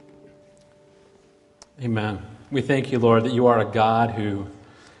Amen. We thank you, Lord, that you are a God who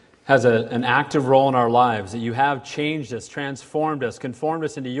has an active role in our lives, that you have changed us, transformed us, conformed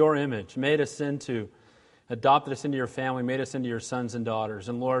us into your image, adopted us into your family, made us into your sons and daughters.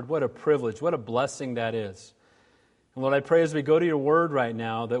 And Lord, what a privilege, what a blessing that is. And Lord, I pray as we go to your word right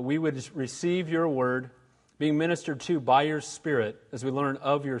now that we would receive your word being ministered to by your Spirit as we learn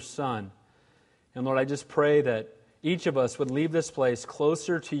of your Son. And Lord, I just pray that each of us would leave this place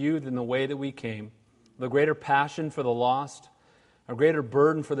closer to you than the way that we came, with a greater passion for the lost, a greater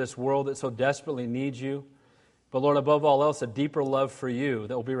burden for this world that so desperately needs you. But Lord, above all else, a deeper love for you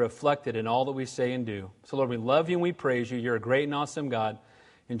that will be reflected in all that we say and do. So Lord, we love you and we praise you. You're a great and awesome God.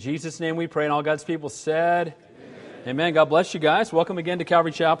 In Jesus' name we pray, and all God's people said, Amen. Amen. God bless you guys. Welcome again to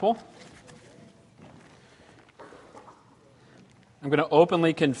Calvary Chapel. I'm going to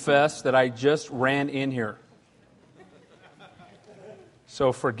openly confess that I just ran in here.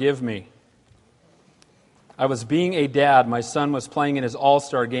 So forgive me. I was being a dad. My son was playing in his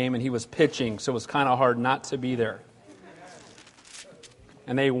all-star game and he was pitching, so it was kind of hard not to be there.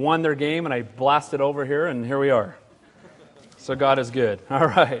 And they won their game and I blasted over here and here we are. So God is good. All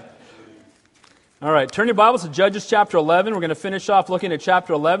right. Turn your Bibles to Judges chapter 11. We're going to finish off looking at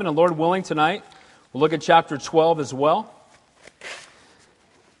chapter 11, and Lord willing tonight, we'll look at chapter 12 as well.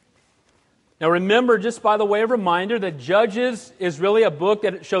 Now remember, just by the way of reminder, that Judges is really a book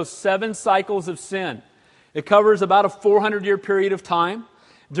that shows 7 cycles of sin. It covers about a 400-year period of time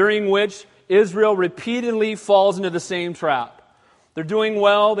during which Israel repeatedly falls into the same trap. They're doing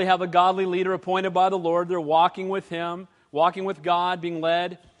well. They have a godly leader appointed by the Lord. They're walking with Him, walking with God, being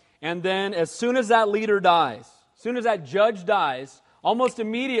led. And then as soon as that leader dies, as soon as that judge dies, almost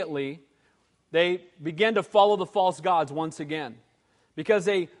immediately they begin to follow the false gods once again, because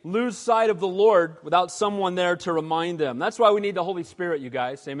they lose sight of the Lord without someone there to remind them. That's why we need the Holy Spirit, you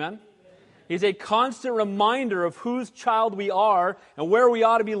guys. Amen? He's a constant reminder of whose child we are and where we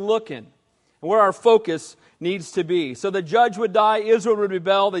ought to be looking and where our focus needs to be. So the judge would die, Israel would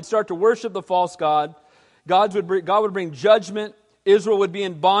rebel, they'd start to worship the false god. God would bring judgment, Israel would be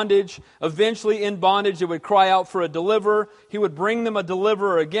in bondage. Eventually in bondage, they would cry out for a deliverer. He would bring them a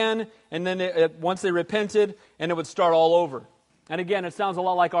deliverer again, and then once they repented, and it would start all over. And again, it sounds a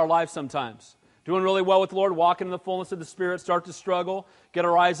lot like our life sometimes. Doing really well with the Lord, walking in the fullness of the Spirit, start to struggle, get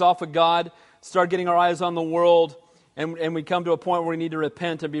our eyes off of God, start getting our eyes on the world, and we come to a point where we need to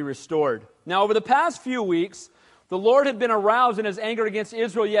repent and be restored. Now, over the past few weeks, the Lord had been aroused in His anger against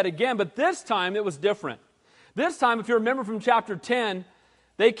Israel yet again, but this time it was different. This time, if you remember from chapter 10,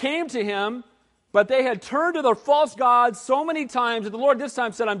 they came to Him, but they had turned to their false gods so many times that the Lord this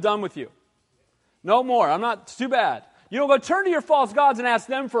time said, I'm done with you. No more. It's too bad. Go turn to your false gods and ask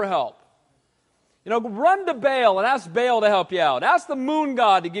them for help. Run to Baal and ask Baal to help you out. Ask the moon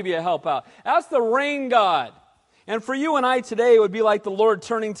god to give you a help out. Ask the rain god. And for you and I today, it would be like the Lord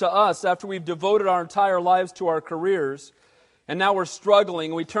turning to us after we've devoted our entire lives to our careers, and now we're struggling,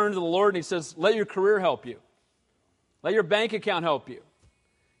 and we turn to the Lord and He says, let your career help you. Let your bank account help you.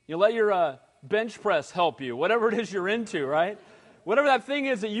 Let your bench press help you. Whatever it is you're into, right? Whatever that thing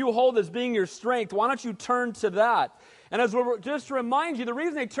is that you hold as being your strength, why don't you turn to that? And just to remind you, the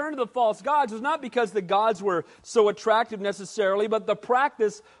reason they turned to the false gods was not because the gods were so attractive necessarily, but the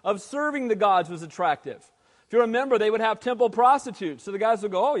practice of serving the gods was attractive. If you remember, they would have temple prostitutes. So the guys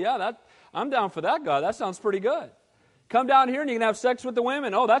would go, oh yeah, I'm down for that God. That sounds pretty good. Come down here and you can have sex with the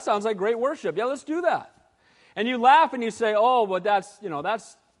women. Oh, that sounds like great worship. Yeah, let's do that. And you laugh and you say, oh, but that's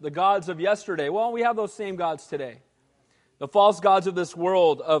the gods of yesterday. Well, we have those same gods today. The false gods of this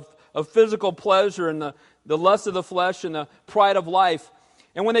world, of physical pleasure and the lust of the flesh and the pride of life.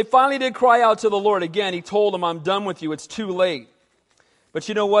 And when they finally did cry out to the Lord again, He told them, I'm done with you. It's too late. But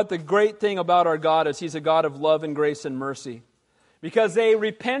you know what? The great thing about our God is He's a God of love and grace and mercy. Because they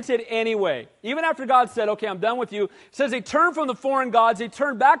repented anyway. Even after God said, okay, I'm done with you. It says they turned from the foreign gods. They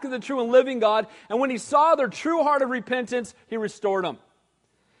turned back to the true and living God. And when He saw their true heart of repentance, He restored them.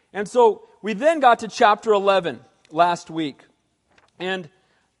 And so we then got to chapter 11 last week. And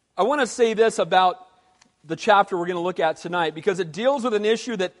I want to say this about the chapter we're going to look at tonight, because it deals with an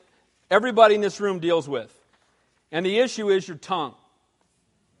issue that everybody in this room deals with. And the issue is your tongue.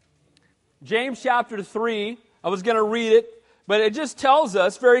 James chapter 3, I was going to read it, but it just tells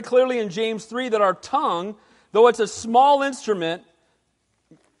us very clearly in James 3 that our tongue, though it's a small instrument,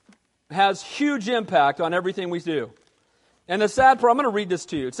 has huge impact on everything we do. And the sad part, I'm going to read this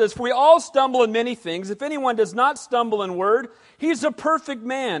to you. It says, for we all stumble in many things. If anyone does not stumble in word, he's a perfect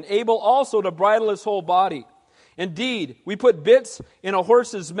man, able also to bridle his whole body. Indeed, we put bits in a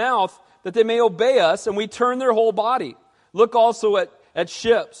horse's mouth that they may obey us, and we turn their whole body. Look also at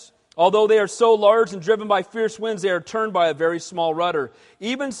ships. Although they are so large and driven by fierce winds, they are turned by a very small rudder.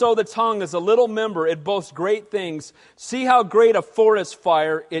 Even so, the tongue is a little member. It boasts great things. See how great a forest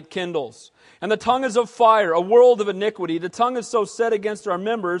fire it kindles. And the tongue is of fire, a world of iniquity. The tongue is so set against our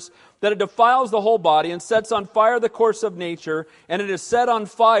members that it defiles the whole body and sets on fire the course of nature, and it is set on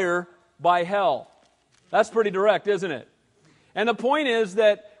fire by hell. That's pretty direct, isn't it? And the point is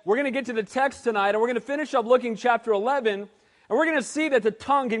that we're going to get to the text tonight, and we're going to finish up looking chapter 11, and we're going to see that the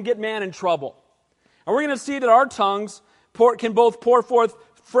tongue can get man in trouble. And we're going to see that our tongues can both pour forth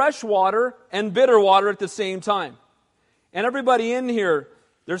fresh water and bitter water at the same time. And everybody in here,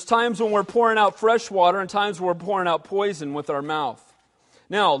 there's times when we're pouring out fresh water and times when we're pouring out poison with our mouth.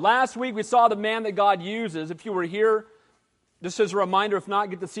 Now, last week we saw the man that God uses. If you were here, just as a reminder, if not,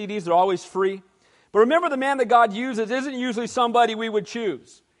 get the CDs. They're always free. But remember, the man that God uses isn't usually somebody we would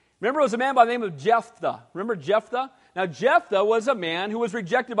choose. Remember, it was a man by the name of Jephthah. Remember Jephthah? Now, Jephthah was a man who was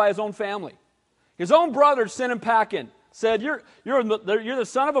rejected by his own family. His own brothers sent him packing. Said, you're the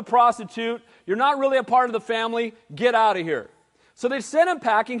son of a prostitute. You're not really a part of the family. Get out of here. So they sent him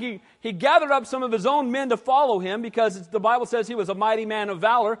packing. He gathered up some of his own men to follow him because the Bible says he was a mighty man of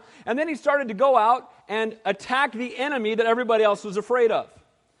valor. And then he started to go out and attack the enemy that everybody else was afraid of.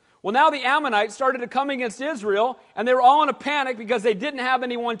 Well, now the Ammonites started to come against Israel, and they were all in a panic because they didn't have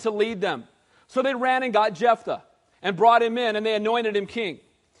anyone to lead them. So they ran and got Jephthah and brought him in, and they anointed him king.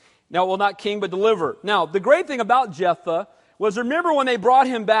 Now, well, not king, but deliverer. Now, the great thing about Jephthah was, remember when they brought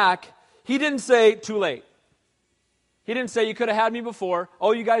him back, he didn't say, too late. He didn't say, you could have had me before.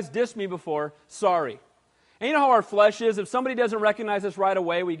 Oh, you guys dissed me before. Sorry. And you know how our flesh is. If somebody doesn't recognize us right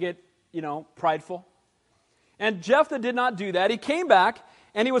away, we get, prideful. And Jephthah did not do that. He came back,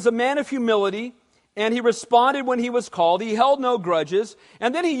 and he was a man of humility, and he responded when he was called. He held no grudges,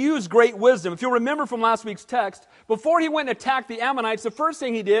 and then he used great wisdom. If you'll remember from last week's text, before he went and attacked the Ammonites, the first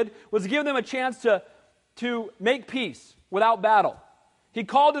thing he did was give them a chance to make peace without battle. He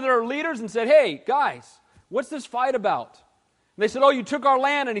called to their leaders and said, hey, guys, what's this fight about? And they said, oh, you took our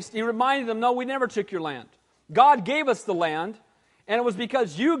land. And he reminded them, no, we never took your land. God gave us the land, and it was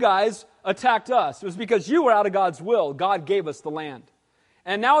because you guys attacked us. It was because you were out of God's will. God gave us the land.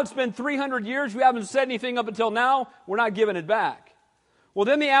 And now it's been 300 years. We haven't said anything up until now. We're not giving it back. Well,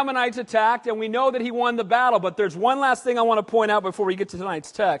 then the Ammonites attacked, and we know that he won the battle. But there's one last thing I want to point out before we get to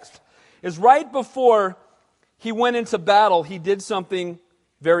tonight's text. Is right before he went into battle, he did something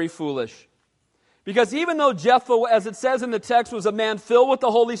very foolish. Because even though Jephthah, as it says in the text, was a man filled with the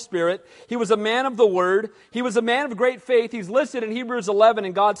Holy Spirit, he was a man of the Word, he was a man of great faith, he's listed in Hebrews 11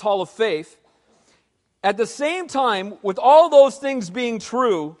 in God's Hall of Faith. At the same time, with all those things being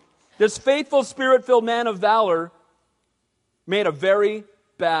true, this faithful, Spirit-filled man of valor made a very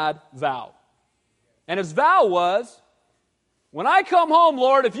bad vow. And his vow was, when I come home,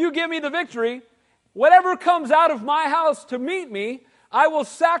 Lord, if you give me the victory, whatever comes out of my house to meet me, I will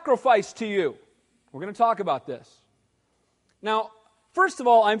sacrifice to you. We're going to talk about this. Now, first of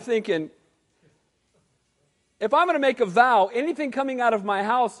all, I'm thinking, if I'm going to make a vow, anything coming out of my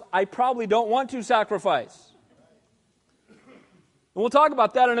house, I probably don't want to sacrifice. And we'll talk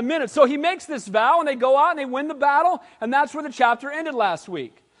about that in a minute. So he makes this vow, and they go out and they win the battle, and that's where the chapter ended last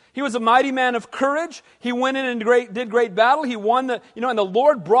week. He was a mighty man of courage. He went in and did great battle. He won and the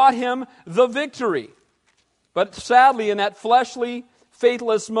Lord brought him the victory. But sadly, in that fleshly,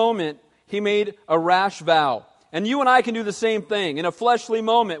 faithless moment, he made a rash vow. And you and I can do the same thing. In a fleshly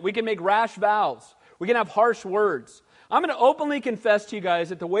moment, we can make rash vows. We can have harsh words. I'm going to openly confess to you guys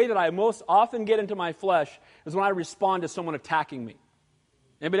that the way that I most often get into my flesh is when I respond to someone attacking me.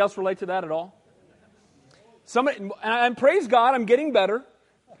 Anybody else relate to that at all? And praise God, I'm getting better,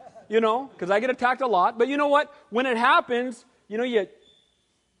 because I get attacked a lot. But you know what? When it happens,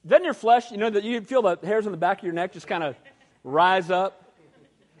 then your flesh, that you feel the hairs on the back of your neck just kind of rise up.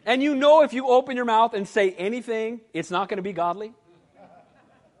 And if you open your mouth and say anything, it's not going to be godly.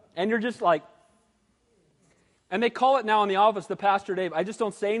 And you're just like, and they call it now in the office, the Pastor Dave, I just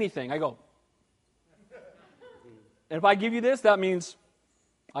don't say anything. I go, and if I give you this, that means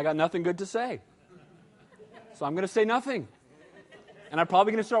I got nothing good to say. So I'm going to say nothing. And I'm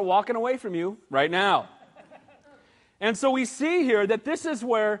probably going to start walking away from you right now. And so we see here that this is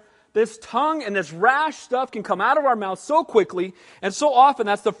where this tongue and this rash stuff can come out of our mouth so quickly, and so often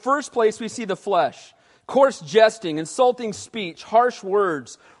that's the first place we see the flesh. Coarse jesting, insulting speech, harsh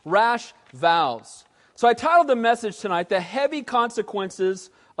words, rash vows. So I titled the message tonight, The Heavy Consequences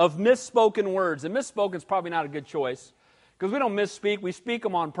of Misspoken Words. And misspoken is probably not a good choice, because we don't misspeak, we speak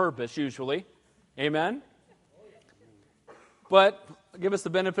them on purpose usually. Amen? But give us the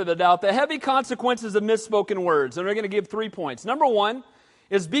benefit of the doubt. The heavy consequences of misspoken words. And we're going to give 3 points. Number one,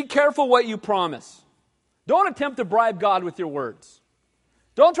 is be careful what you promise. Don't attempt to bribe God with your words.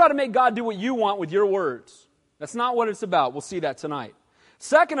 Don't try to make God do what you want with your words. That's not what it's about. We'll see that tonight.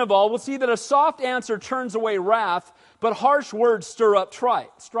 Second of all, we'll see that a soft answer turns away wrath, but harsh words stir up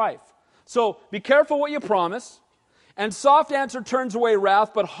strife. So be careful what you promise. And soft answer turns away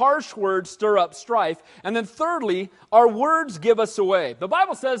wrath, but harsh words stir up strife. And then thirdly, our words give us away. The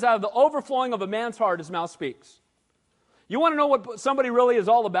Bible says out of the overflowing of a man's heart, his mouth speaks. You want to know what somebody really is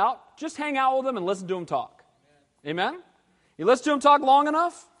all about? Just hang out with them and listen to them talk. Amen? You listen to them talk long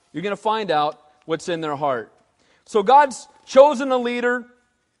enough, you're going to find out what's in their heart. So God's chosen a leader,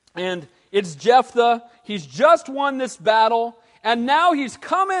 and it's Jephthah. He's just won this battle, and now he's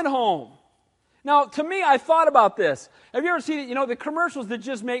coming home. Now, to me, I thought about this. Have you ever seen it? The commercials that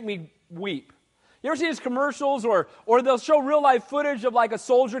just make me weep. You ever see these commercials, or they'll show real-life footage of like a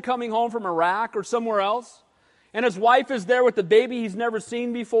soldier coming home from Iraq or somewhere else, and his wife is there with the baby he's never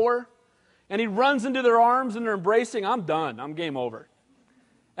seen before, and he runs into their arms and they're embracing. I'm done. I'm game over.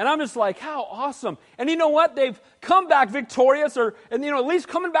 And I'm just like, how awesome. And you know what? They've come back victorious, at least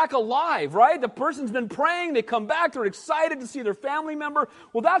coming back alive, right? The person's been praying, they come back, they're excited to see their family member.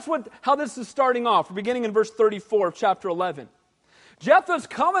 Well, that's how this is starting off. We're beginning in verse 34 of chapter 11. Jephthah's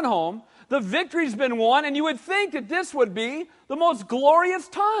coming home, the victory's been won, and you would think that this would be the most glorious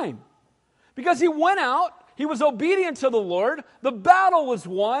time. Because he went out, he was obedient to the Lord. The battle was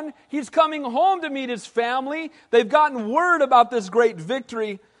won. He's coming home to meet his family. They've gotten word about this great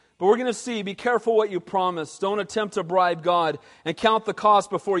victory. But we're going to see, be careful what you promise. Don't attempt to bribe God, and count the cost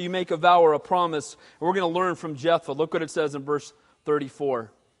before you make a vow or a promise. And we're going to learn from Jephthah. Look what it says in verse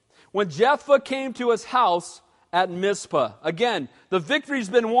 34. When Jephthah came to his house at Mizpah. Again, the victory's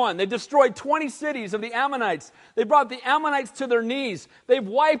been won. They destroyed 20 cities of the Ammonites. They brought the Ammonites to their knees. They've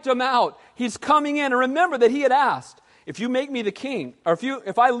wiped them out. He's coming in. And remember that he had asked, if you make me the king, or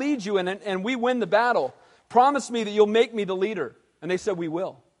if I lead you and we win the battle, promise me that you'll make me the leader. And they said, we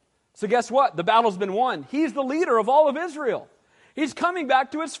will. So guess what? The battle's been won. He's the leader of all of Israel. He's coming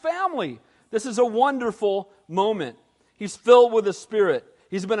back to his family. This is a wonderful moment. He's filled with the Spirit.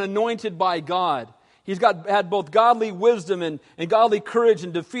 He's been anointed by God. He's had both godly wisdom and godly courage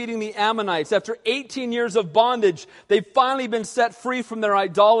in defeating the Ammonites. After 18 years of bondage, they've finally been set free from their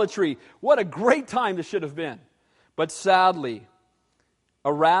idolatry. What a great time this should have been. But sadly,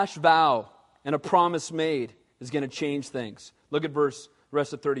 a rash vow and a promise made is going to change things. Look at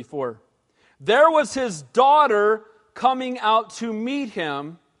rest of 34. There was his daughter coming out to meet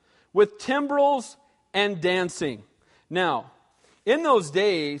him with timbrels and dancing. Now, in those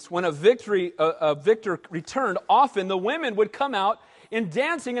days, when a victor returned, often the women would come out in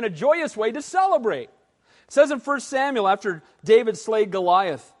dancing in a joyous way to celebrate. It says in 1 Samuel, after David slayed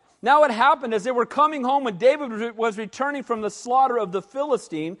Goliath, now it happened as they were coming home when David was returning from the slaughter of the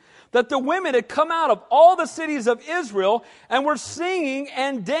Philistine, that the women had come out of all the cities of Israel and were singing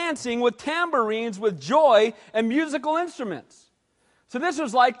and dancing with tambourines, with joy and musical instruments. So this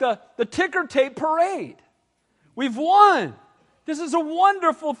was like the ticker tape parade. We've won. This is a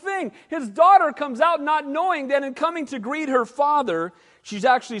wonderful thing. His daughter comes out not knowing that in coming to greet her father, she's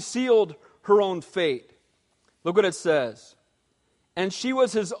actually sealed her own fate. Look what it says. And she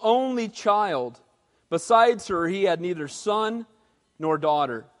was his only child. Besides her, he had neither son nor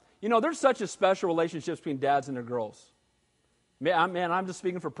daughter. There's such a special relationship between dads and their girls. Man, I'm just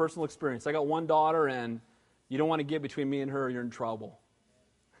speaking for personal experience. I got one daughter, and you don't want to get between me and her, or you're in trouble.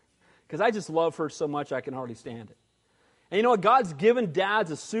 Because I just love her so much, I can hardly stand it. And you know what? God's given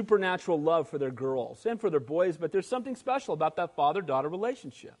dads a supernatural love for their girls and for their boys, but there's something special about that father-daughter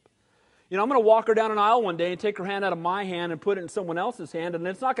relationship. I'm going to walk her down an aisle one day and take her hand out of my hand and put it in someone else's hand, and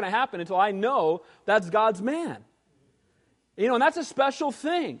it's not going to happen until I know that's God's man. And that's a special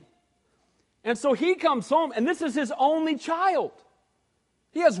thing. And so he comes home, and this is his only child.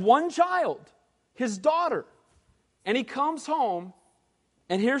 He has one child, his daughter. And he comes home,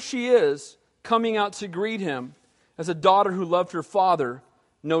 and here she is coming out to greet him, as a daughter who loved her father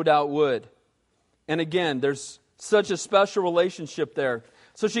no doubt would. And again, there's such a special relationship there.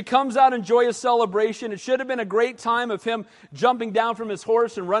 So she comes out in joyous celebration. It should have been a great time of him jumping down from his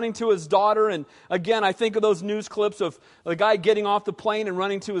horse and running to his daughter. And again, I think of those news clips of the guy getting off the plane and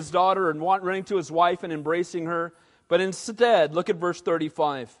running to his daughter and running to his wife and embracing her. But instead, look at verse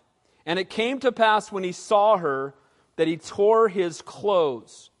 35. And it came to pass when he saw her that he tore his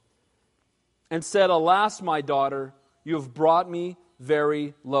clothes and said, Alas, my daughter, you have brought me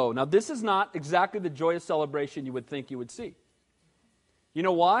very low. Now, this is not exactly the joyous celebration you would think you would see. You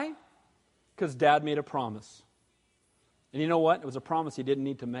know why? Because Dad made a promise. And you know what? It was a promise he didn't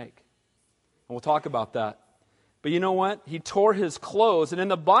need to make. And we'll talk about that. But you know what? He tore his clothes. And in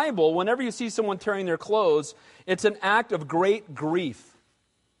the Bible, whenever you see someone tearing their clothes, it's an act of great grief.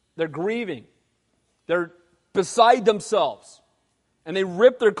 They're grieving. They're beside themselves. And they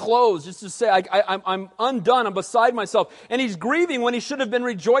rip their clothes just to say, I'm undone, I'm beside myself. And he's grieving when he should have been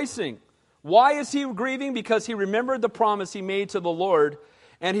rejoicing. Why is he grieving? Because he remembered the promise he made to the Lord,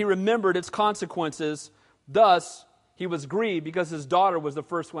 and he remembered its consequences. Thus, he was grieved because his daughter was the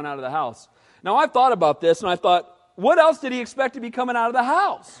first one out of the house. Now, I've thought about this, and I thought, what else did he expect to be coming out of the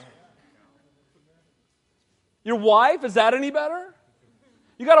house? Your wife? Is that any better?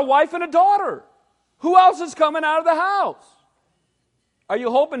 You got a wife and a daughter. Who else is coming out of the house? Are you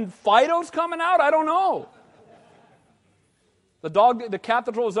hoping Fido's coming out? I don't know. The cat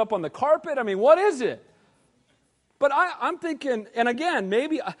that rolls up on the carpet? I mean, what is it? But I'm thinking, and again,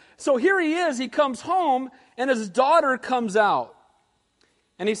 maybe, so here he is, he comes home, and his daughter comes out.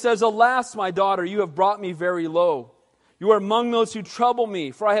 And he says, "Alas, my daughter, you have brought me very low. You are among those who trouble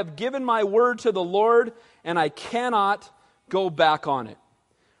me, for I have given my word to the Lord, and I cannot go back on it."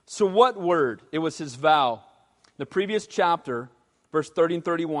 So what word? It was his vow. The previous chapter, verse 30 and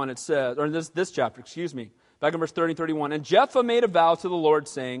 31, it says, or this chapter, back in verse 30 and 31, "And Jephthah made a vow to the Lord,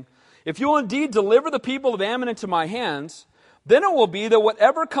 saying, if you will indeed deliver the people of Ammon into my hands, then it will be that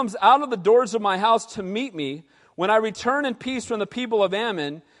whatever comes out of the doors of my house to meet me, when I return in peace from the people of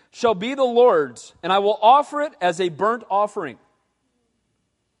Ammon, shall be the Lord's, and I will offer it as a burnt offering."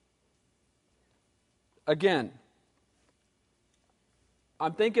 Again,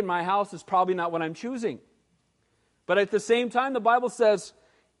 I'm thinking my house is probably not what I'm choosing. But at the same time, the Bible says,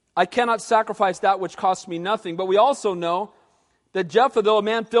 I cannot sacrifice that which costs me nothing. But we also know that Jephthah, though a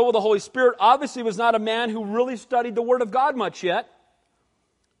man filled with the Holy Spirit, obviously was not a man who really studied the Word of God much yet.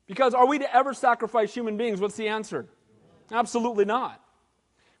 Because are we to ever sacrifice human beings? What's the answer? Absolutely not.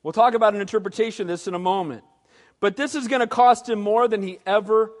 We'll talk about an interpretation of this in a moment. But this is going to cost him more than he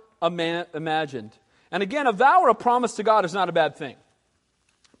ever imagined. And again, a vow or a promise to God is not a bad thing.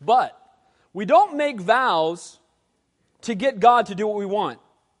 But we don't make vows to get God to do what we want.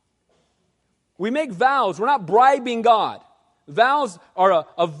 We make vows. We're not bribing God. Vows are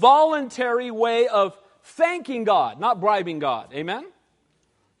a voluntary way of thanking God, not bribing God. Amen?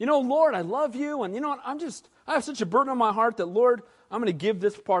 You know, Lord, I love you, and you know what, I have such a burden on my heart that, Lord, I'm going to give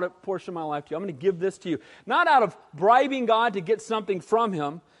this portion of my life to you. I'm going to give this to you. Not out of bribing God to get something from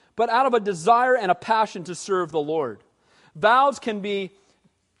Him, but out of a desire and a passion to serve the Lord. Vows can be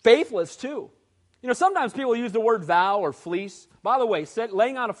faithless too. You know, sometimes people use the word vow or fleece. By the way,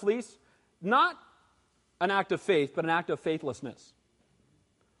 laying out a fleece, not an act of faith, but an act of faithlessness.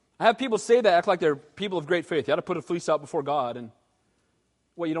 I have people say that, act like they're people of great faith. You got to put a fleece out before God. And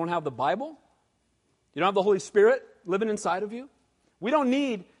what, you don't have the Bible? You don't have the Holy Spirit living inside of you? We don't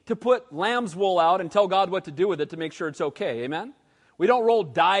need to put lamb's wool out and tell God what to do with it to make sure it's okay. Amen? We don't roll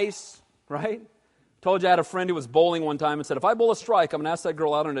dice, right? Told you I had a friend who was bowling one time and said, if I bowl a strike, I'm going to ask that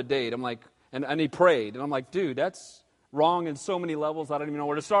girl out on a date. I'm like, and he prayed. And I'm like, dude, that's wrong in so many levels, I don't even know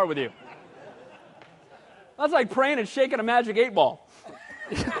where to start with you. That's like praying and shaking a magic 8-ball.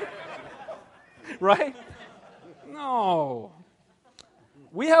 Right? No.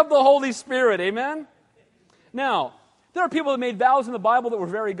 We have the Holy Spirit, amen? Now, there are people that made vows in the Bible that were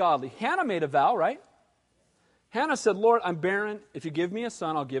very godly. Hannah made a vow, right? Hannah said, Lord, I'm barren. If you give me a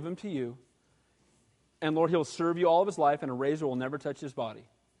son, I'll give him to you. And Lord, he'll serve you all of his life, and a razor will never touch his body.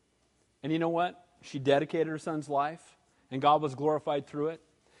 And you know what? She dedicated her son's life, and God was glorified through it.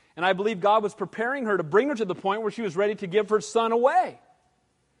 And I believe God was preparing her to bring her to the point where she was ready to give her son away.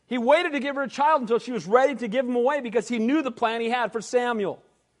 He waited to give her a child until she was ready to give him away because he knew the plan he had for Samuel.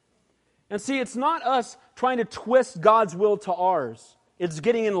 And see, it's not us trying to twist God's will to ours. It's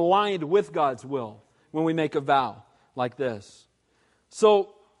getting in line with God's will when we make a vow like this.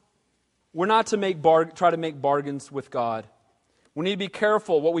 So, we're not to try to make bargains with God. We need to be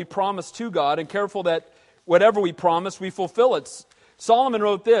careful what we promise to God and careful that whatever we promise, we fulfill it. Solomon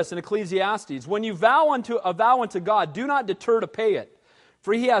wrote this in Ecclesiastes, when you vow unto God, do not deter to pay it,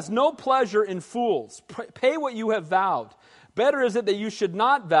 for he has no pleasure in fools. Pay what you have vowed. Better is it that you should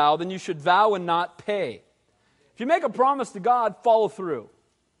not vow than you should vow and not pay. If you make a promise to God, follow through.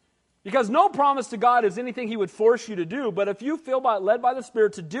 Because no promise to God is anything He would force you to do, but if you feel led by the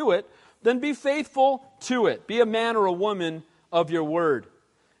Spirit to do it, then be faithful to it. Be a man or a woman of your word.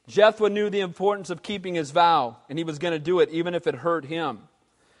 Jephthah knew the importance of keeping his vow, and he was going to do it even if it hurt him.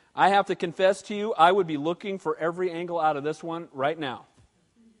 I have to confess to you, I would be looking for every angle out of this one right now.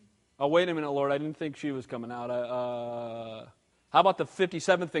 Oh, wait a minute, Lord, I didn't think she was coming out. How about the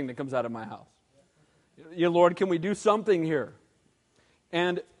 57th thing that comes out of my house? Lord, can we do something here?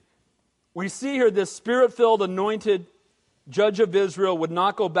 And we see here this Spirit-filled, anointed judge of Israel would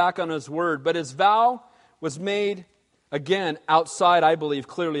not go back on his word, but his vow was made, again, outside, I believe,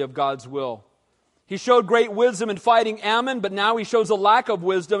 clearly of God's will. He showed great wisdom in fighting Ammon, but now he shows a lack of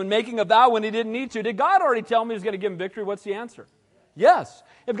wisdom in making a vow when he didn't need to. Did God already tell me he's going to give him victory? What's the answer? Yes.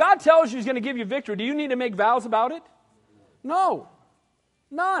 If God tells you he's going to give you victory, do you need to make vows about it? No.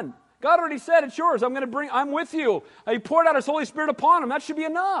 None. God already said it's yours. I'm with you. He poured out his Holy Spirit upon him. That should be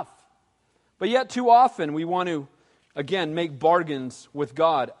enough. But yet too often we want to, again, make bargains with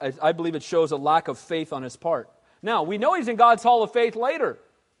God. I believe it shows a lack of faith on his part. Now, we know he's in God's hall of faith later.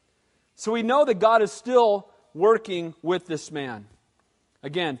 So we know that God is still working with this man.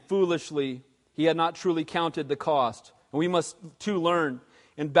 Again, foolishly, he had not truly counted the cost. And we must too learn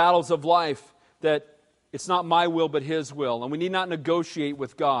in battles of life that it's not my will but his will. And we need not negotiate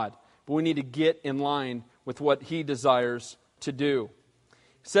with God, but we need to get in line with what he desires to do.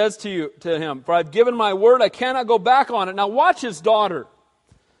 He says to him, "For I've given my word, I cannot go back on it." Now watch his daughter.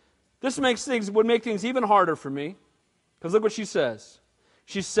 This would make things even harder for me. Because look what she says.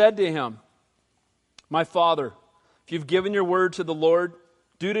 She said to him, "My father, if you've given your word to the Lord,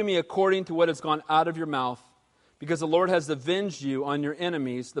 do to me according to what has gone out of your mouth, because the Lord has avenged you on your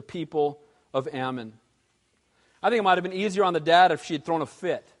enemies, the people of Ammon." I think it might have been easier on the dad if she had thrown a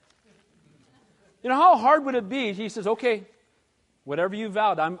fit. You know, how hard would it be? He says, "Okay, whatever you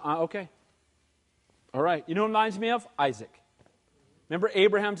vowed, I'm okay. All right." You know what it reminds me of? Isaac. Remember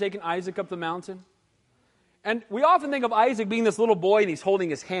Abraham taking Isaac up the mountain? And we often think of Isaac being this little boy and he's holding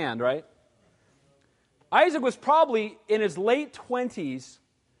his hand, right? Isaac was probably in his late 20s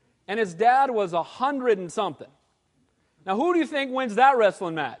and his dad was 100 and something. Now, who do you think wins that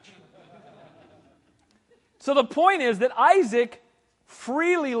wrestling match? So the point is that Isaac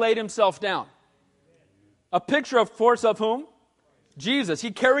freely laid himself down. A picture, of course, of whom? Jesus. He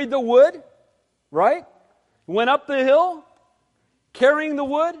carried the wood, right? Went up the hill, carrying the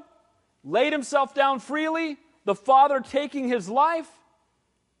wood, laid himself down freely, the Father taking his life.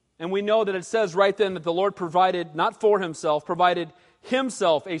 And we know that it says right then that the Lord provided, not for himself, provided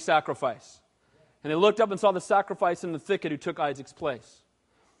himself a sacrifice. And they looked up and saw the sacrifice in the thicket who took Isaac's place.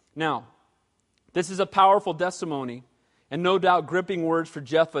 Now, this is a powerful testimony and no doubt gripping words for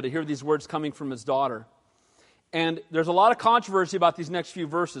Jephthah to hear these words coming from his daughter. And there's a lot of controversy about these next few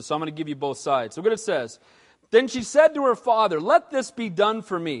verses, so I'm going to give you both sides. So look what it says. "Then she said to her father, 'Let this be done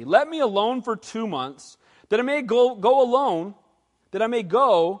for me. Let me alone for 2 months, that I may go alone, that I may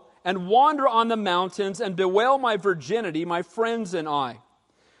go and wander on the mountains and bewail my virginity, my friends and I.'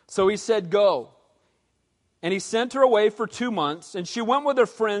 So he said, 'Go.' And he sent her away for 2 months, and she went with her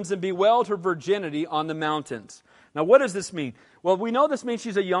friends and bewailed her virginity on the mountains." Now, what does this mean? Well, we know this means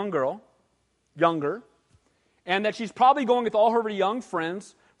she's a younger, and that she's probably going with all her young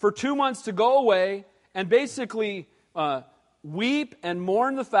friends for 2 months to go away and basically weep and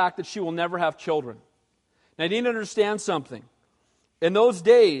mourn the fact that she will never have children. Now, you need to understand something. In those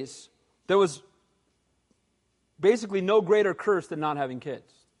days, there was basically no greater curse than not having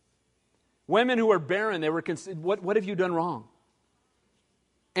kids. Women who were barren, they were considered, what have you done wrong?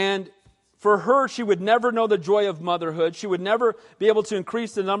 And for her, she would never know the joy of motherhood. She would never be able to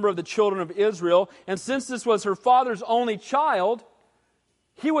increase the number of the children of Israel. And since this was her father's only child,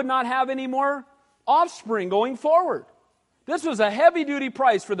 he would not have any more offspring going forward. This was a heavy-duty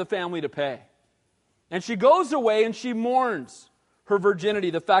price for the family to pay. And she goes away and she mourns her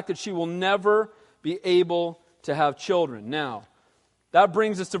virginity, the fact that she will never be able to have children. Now, that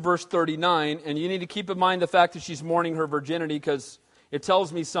brings us to verse 39, and you need to keep in mind the fact that she's mourning her virginity because it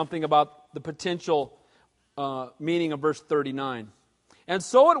tells me something about the potential meaning of verse 39. "And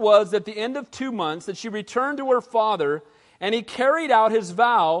so it was at the end of 2 months that she returned to her father, and he carried out his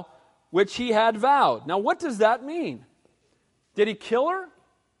vow which he had vowed." Now, what does that mean? Did he kill her?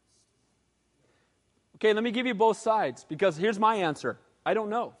 Okay, let me give you both sides, because here's my answer. I don't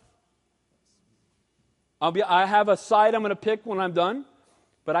know. I have a side I'm going to pick when I'm done,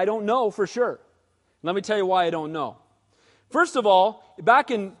 but I don't know for sure. Let me tell you why I don't know. First of all, back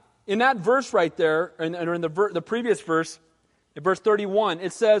in that verse right there, or in the previous verse, in verse 31,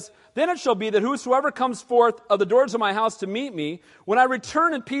 it says, "Then it shall be that whosoever comes forth of the doors of my house to meet me, when I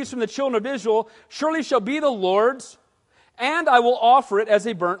return in peace from the children of Israel, surely shall be the Lord's, and I will offer it as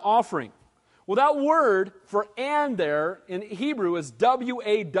a burnt offering." Well, that word for "and" there in Hebrew is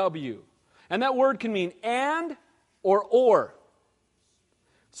W-A-W. And that word can mean "and" or.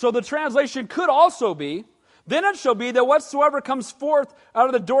 So the translation could also be, "Then it shall be that whatsoever comes forth out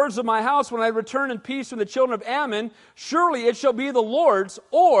of the doors of my house when I return in peace from the children of Ammon, surely it shall be the Lord's,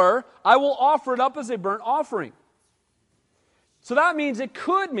 or I will offer it up as a burnt offering." So that means it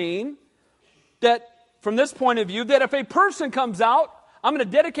could mean that from this point of view, that if a person comes out, I'm going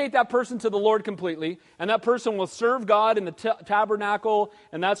to dedicate that person to the Lord completely, and that person will serve God in the tabernacle,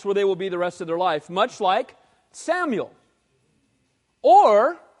 and that's where they will be the rest of their life, much like Samuel.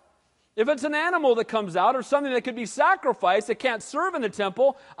 Or, if it's an animal that comes out, or something that could be sacrificed that can't serve in the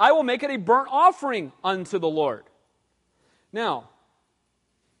temple, I will make it a burnt offering unto the Lord. Now,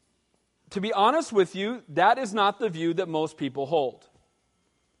 to be honest with you, that is not the view that most people hold.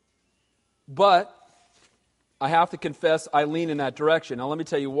 But I have to confess I lean in that direction. Now let me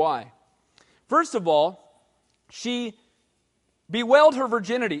tell you why. First of all, she bewailed her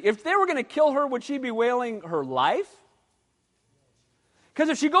virginity. If they were going to kill her, would she be bewailing her life? Because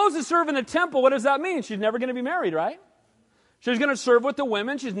if she goes to serve in the temple, what does that mean? She's never going to be married, right? She's going to serve with the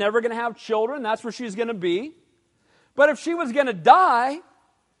women. She's never going to have children. That's where she's going to be. But if she was going to die,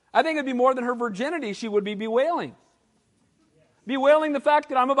 I think it'd be more than her virginity she would be bewailing. Bewailing the fact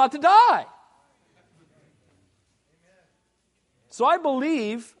that I'm about to die. So I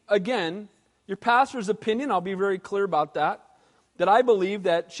believe, again, your pastor's opinion, I'll be very clear about that I believe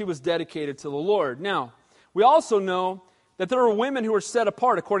that she was dedicated to the Lord. Now, we also know that there were women who were set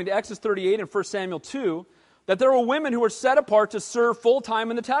apart, according to Exodus 38 and 1 Samuel 2, that there were women who were set apart to serve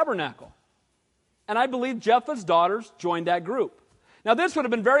full-time in the tabernacle. And I believe Jephthah's daughters joined that group. Now, this would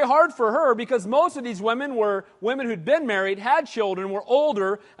have been very hard for her because most of these women were women who'd been married, had children, were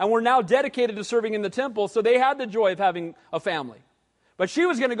older, and were now dedicated to serving in the temple, so they had the joy of having a family. But she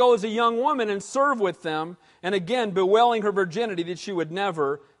was going to go as a young woman and serve with them, and again, bewailing her virginity that she would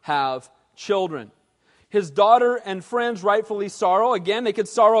never have children. His daughter and friends rightfully sorrow. Again, they could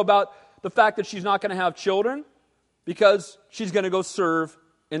sorrow about the fact that she's not going to have children because she's going to go serve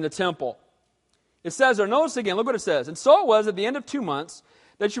in the temple. It says there, notice again, look what it says. And so it was at the end of 2 months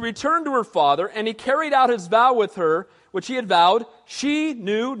that she returned to her father, and he carried out his vow with her, which he had vowed. She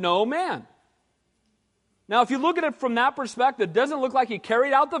knew no man. Now, if you look at it from that perspective, it doesn't look like he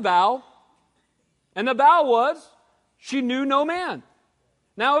carried out the vow. And the vow was, she knew no man.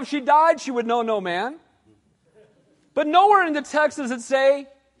 Now, if she died, she would know no man. But nowhere in the text does it say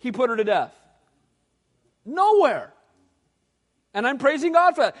he put her to death. Nowhere. And I'm praising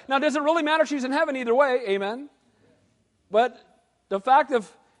God for that. Now, does it really matter if she's in heaven either way? Amen. But the fact of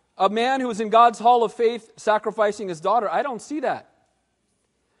a man who was in God's hall of faith sacrificing his daughter, I don't see that.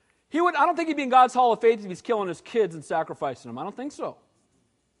 I don't think he'd be in God's hall of faith if he's killing his kids and sacrificing them. I don't think so.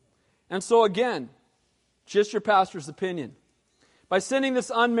 And so again, just your pastor's opinion. By sending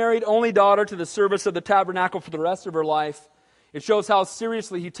this unmarried only daughter to the service of the tabernacle for the rest of her life, it shows how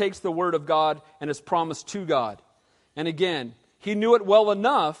seriously he takes the word of God and his promise to God. And again, he knew it well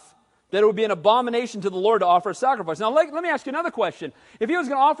enough that it would be an abomination to the Lord to offer a sacrifice. Now, let me ask you another question. If he was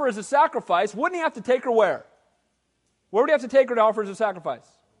going to offer as a sacrifice, wouldn't he have to take her where? Where would he have to take her to offer as a sacrifice?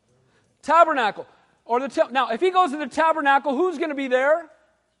 Tabernacle. Now, if he goes to the tabernacle, who's going to be there?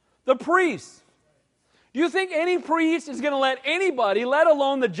 The priest. Do you think any priest is going to let anybody, let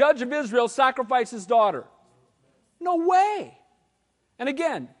alone the judge of Israel, sacrifice his daughter? No way. And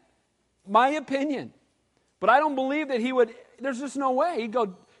again, my opinion. But I don't believe that he would, there's just no way.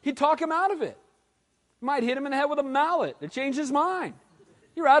 He'd talk him out of it. Might hit him in the head with a mallet to change his mind.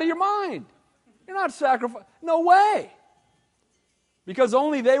 You're out of your mind. You're not sacrificing. No way. Because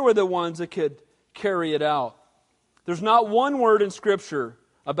only they were the ones that could carry it out. There's not one word in Scripture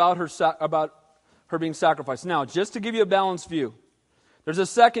about her being sacrificed. Now, just to give you a balanced view, there's a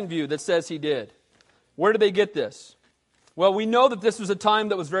second view that says he did. Where did they get this? Well, we know that this was a time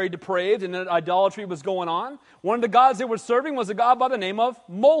that was very depraved and that idolatry was going on. One of the gods they were serving was a god by the name of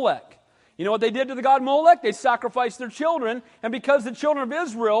Molech. You know what they did to the god Molech? They sacrificed their children, and because the children of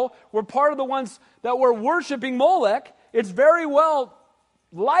Israel were part of the ones that were worshiping Molech, it's very well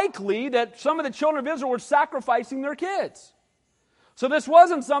likely that some of the children of Israel were sacrificing their kids. So this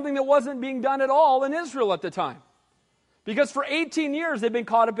wasn't something that wasn't being done at all in Israel at the time. Because for 18 years they've been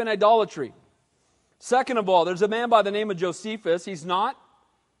caught up in idolatry. Second of all, there's a man by the name of Josephus. He's not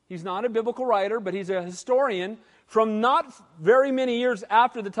a biblical writer, but he's a historian from not very many years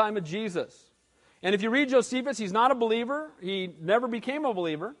after the time of Jesus. And if you read Josephus, he's not a believer. He never became a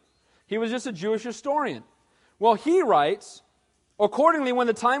believer. He was just a Jewish historian. Well, he writes, accordingly, when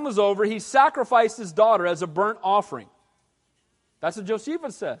the time was over, he sacrificed his daughter as a burnt offering. That's what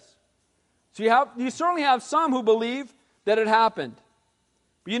Josephus says. So you certainly have some who believe that it happened.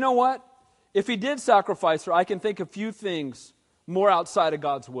 But you know what? If he did sacrifice her, I can think of few things more outside of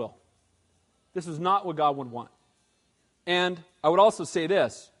God's will. This is not what God would want. And I would also say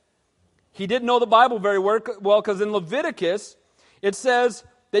this. He didn't know the Bible very well because in Leviticus, it says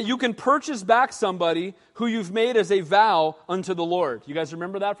that you can purchase back somebody who you've made as a vow unto the Lord. You guys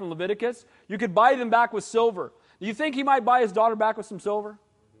remember that from Leviticus? You could buy them back with silver. Do you think he might buy his daughter back with some silver?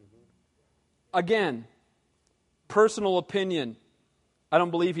 Again, personal opinion. I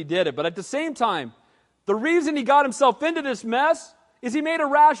don't believe he did it. But at the same time, the reason he got himself into this mess is he made a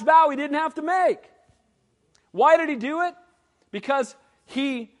rash vow he didn't have to make. Why did he do it? Because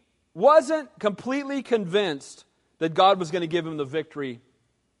he wasn't completely convinced that God was going to give him the victory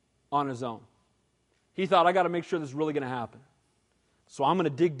on his own. He thought, I got to make sure this is really going to happen. So I'm going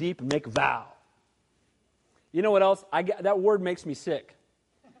to dig deep and make a vow. You know what else? That word makes me sick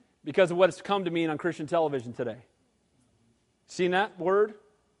because of what has come to me on Christian television today. Seen that word?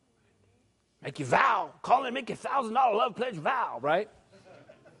 Make your vow. Call it, make your $1,000 love pledge vow, right?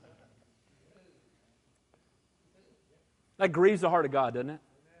 That grieves the heart of God, doesn't it?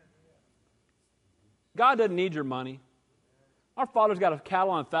 God doesn't need your money. Our Father's got a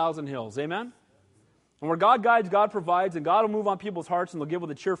cattle on 1,000 hills. Amen? And where God guides, God provides, and God will move on people's hearts, and they'll give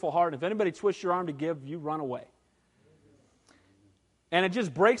with a cheerful heart. If anybody twists your arm to give, you run away. And it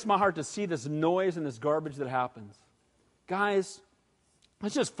just breaks my heart to see this noise and this garbage that happens. Guys,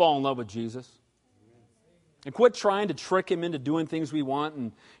 let's just fall in love with Jesus. And quit trying to trick him into doing things we want.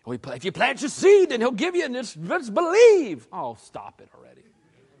 And if you plant your seed, then he'll give you, and just believe. Oh, stop it already.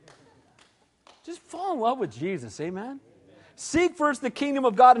 Just fall in love with Jesus, amen? Seek first the kingdom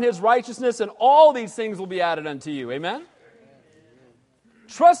of God and his righteousness, and all these things will be added unto you, amen?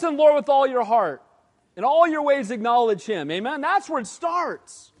 Trust in the Lord with all your heart. In all your ways acknowledge him, amen? That's where it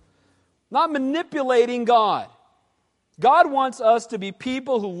starts. Not manipulating God. God wants us to be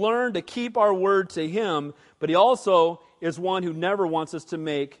people who learn to keep our word to him, but he also is one who never wants us to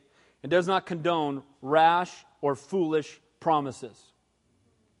make and does not condone rash or foolish promises.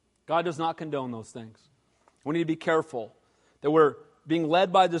 God does not condone those things. We need to be careful that we're being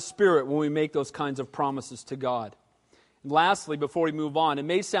led by the Spirit when we make those kinds of promises to God. And lastly, before we move on, it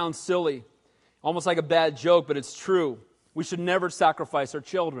may sound silly, almost like a bad joke, but it's true. We should never sacrifice our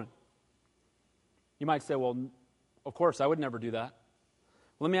children. You might say, well, of course, I would never do that.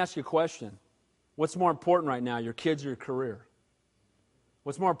 Well, let me ask you a question. What's more important right now, your kids or your career?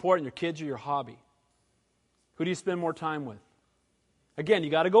 What's more important, your kids or your hobby? Who do you spend more time with? Again,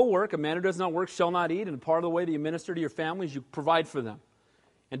 you got to go work. A man who does not work shall not eat. And part of the way that you minister to your families, you provide for them.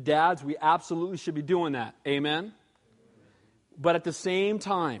 And dads, we absolutely should be doing that. Amen? But at the same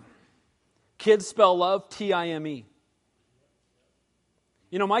time, kids spell love T-I-M-E.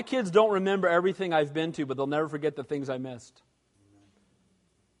 You know, my kids don't remember everything I've been to, but they'll never forget the things I missed.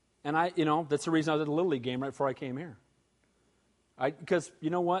 And that's the reason I was at the Little League game right before I came here. Because, you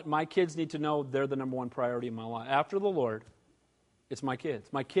know what? My kids need to know they're the number one priority in my life. After the Lord, it's my kids.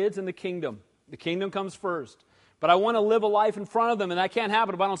 My kids and the kingdom. The kingdom comes first. But I want to live a life in front of them, and that can't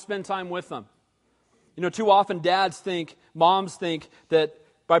happen if I don't spend time with them. You know, too often moms think that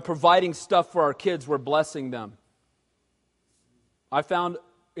by providing stuff for our kids, we're blessing them. I found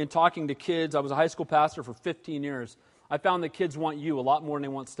in talking to kids, I was a high school pastor for 15 years, I found that kids want you a lot more than they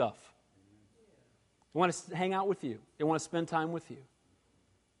want stuff. They want to hang out with you. They want to spend time with you.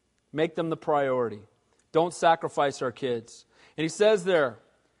 Make them the priority. Don't sacrifice our kids. And he says there,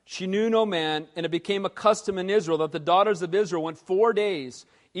 she knew no man, and it became a custom in Israel that the daughters of Israel went 4 days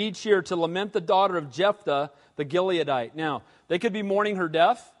each year to lament the daughter of Jephthah, the Gileadite. Now, they could be mourning her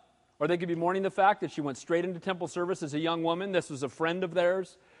death, or they could be mourning the fact that she went straight into temple service as a young woman. This was a friend of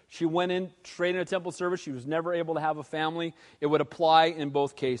theirs. She went in straight into temple service. She was never able to have a family. It would apply in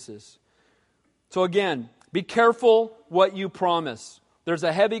both cases. So again, be careful what you promise. There's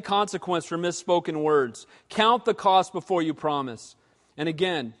a heavy consequence for misspoken words. Count the cost before you promise. And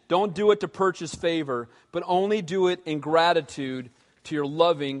again, don't do it to purchase favor, but only do it in gratitude to your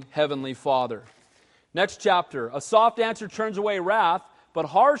loving Heavenly Father. Next chapter. A soft answer turns away wrath, but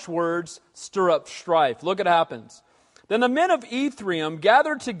harsh words stir up strife. Look what happens. Then the men of Ephraim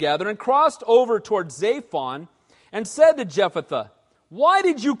gathered together and crossed over toward Zaphon and said to Jephthah, why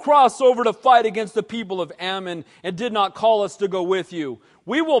did you cross over to fight against the people of Ammon and did not call us to go with you?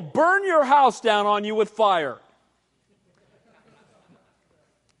 We will burn your house down on you with fire.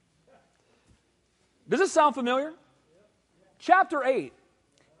 Does this sound familiar? Chapter 8.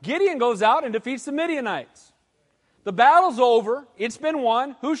 Gideon goes out and defeats the Midianites. The battle's over. It's been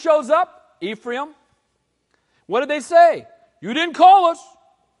won. Who shows up? Ephraim. What did they say? You didn't call us.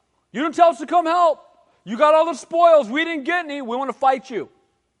 You didn't tell us to come help. You got all the spoils. We didn't get any. We want to fight you.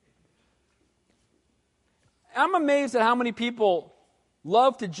 I'm amazed at how many people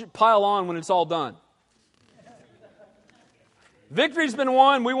love to pile on when it's all done. Victory's been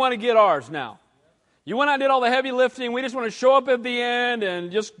won. We want to get ours now. You went out and did all the heavy lifting. We just want to show up at the end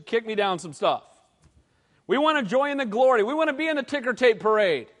and just kick me down some stuff. We want to join the glory. We want to be in the ticker tape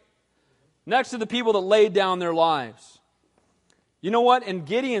parade next to the people that laid down their lives. You know what? In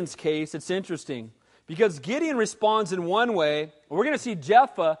Gideon's case, it's interesting because Gideon responds in one way, and we're going to see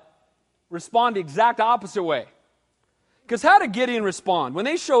Jephthah respond the exact opposite way. Because how did Gideon respond? When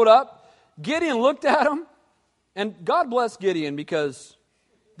they showed up, Gideon looked at them, and God bless Gideon because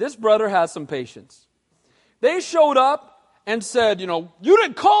this brother has some patience. They showed up and said, you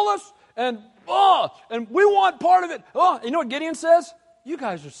didn't call us, and we want part of it. You know what Gideon says? You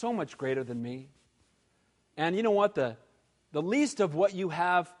guys are so much greater than me. And you know what? The least of what you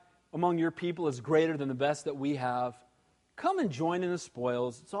have among your people is greater than the best that we have. Come and join in the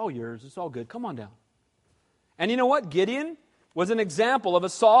spoils. It's all yours. It's all good. Come on down. And you know what? Gideon was an example of a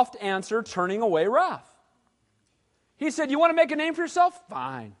soft answer turning away wrath. He said, you want to make a name for yourself?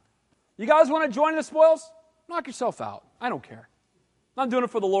 Fine. You guys want to join in the spoils? Knock yourself out. I don't care. I'm doing it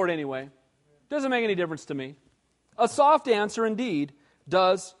for the Lord anyway. Doesn't make any difference to me. A soft answer indeed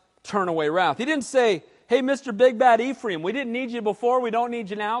does turn away wrath. He didn't say, hey, Mr. Big Bad Ephraim, we didn't need you before, we don't need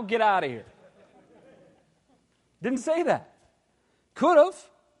you now, get out of here. Didn't say that. Could have.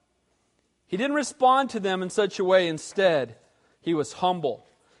 He didn't respond to them in such a way. Instead, he was humble.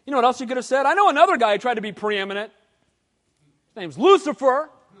 You know what else he could have said? I know another guy who tried to be preeminent. His name's Lucifer.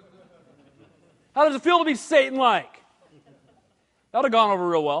 How does it feel to be Satan-like? That would have gone over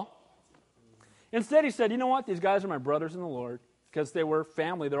real well. Instead, he said, you know what? These guys are my brothers in the Lord. Because they were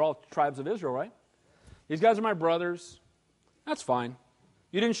family. They're all tribes of Israel, right? These guys are my brothers. That's fine.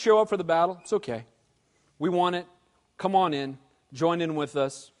 You didn't show up for the battle. It's okay. We want it. Come on in. Join in with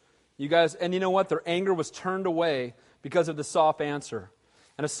us. You guys, and you know what? Their anger was turned away because of the soft answer.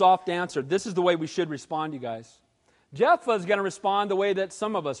 And a soft answer, this is the way we should respond, you guys. Jephthah is going to respond the way that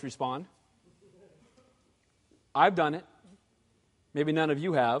some of us respond. I've done it. Maybe none of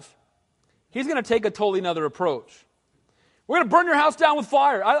you have. He's going to take a totally another approach. We're going to burn your house down with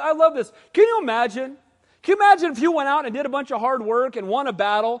fire. I love this. Can you imagine? Can you imagine if you went out and did a bunch of hard work and won a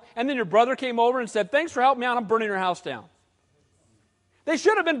battle, and then your brother came over and said, thanks for helping me out, I'm burning your house down. They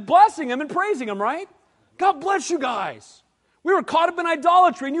should have been blessing him and praising him, right? God bless you guys. We were caught up in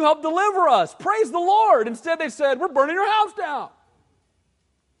idolatry and you helped deliver us. Praise the Lord. Instead they said, we're burning your house down.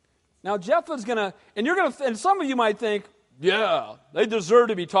 Now Jephthah's going to, and some of you might think, yeah, they deserve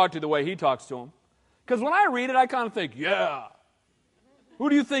to be talked to the way he talks to them. Because when I read it, I kind of think, yeah. Who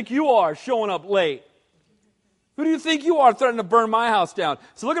do you think you are showing up late? Who do you think you are threatening to burn my house down?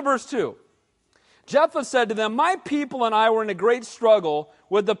 So look at verse 2. Jephthah said to them, my people and I were in a great struggle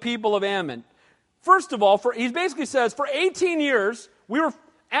with the people of Ammon. First of all, he basically says, for 18 years,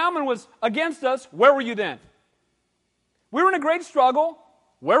 Ammon was against us. Where were you then? We were in a great struggle.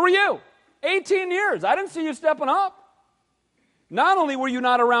 Where were you? 18 years. I didn't see you stepping up. Not only were you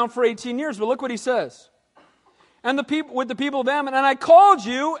not around for 18 years, but look what he says. And with the people of Ammon, and I called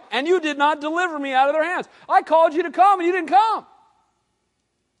you, and you did not deliver me out of their hands. I called you to come, and you didn't come.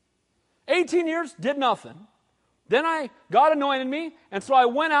 18 years, did nothing. Then God anointed me, and so I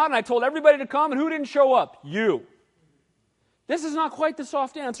went out and I told everybody to come, and who didn't show up? You. This is not quite the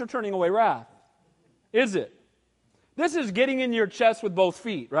soft answer turning away wrath, is it? This is getting in your chest with both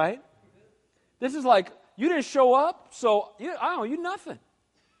feet, right? This is like, you didn't show up, so you nothing.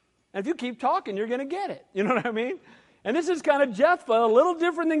 And if you keep talking, you're going to get it. You know what I mean? And this is kind of Jephthah, a little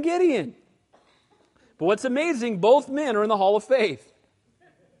different than Gideon. But what's amazing, both men are in the hall of faith.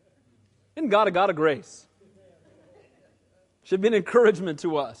 Isn't God a God of grace? Should be an encouragement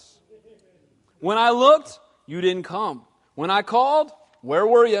to us. When I looked, you didn't come. When I called, where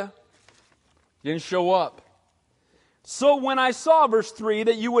were you? You didn't show up. So when I saw, verse 3,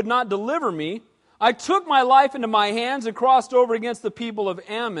 that you would not deliver me, I took my life into my hands and crossed over against the people of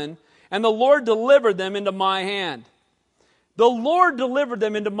Ammon, and the Lord delivered them into my hand. The Lord delivered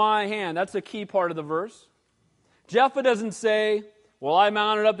them into my hand. That's a key part of the verse. Jephthah doesn't say, well, I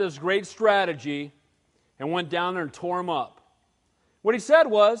mounted up this great strategy and went down there and tore them up. What he said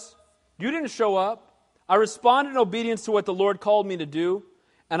was, you didn't show up. I responded in obedience to what the Lord called me to do,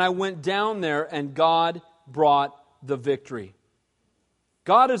 and I went down there, and God brought the victory.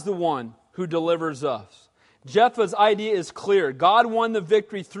 God is the one who delivers us. Jephthah's idea is clear. God won the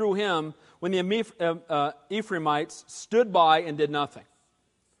victory through him when the Ephraimites stood by and did nothing.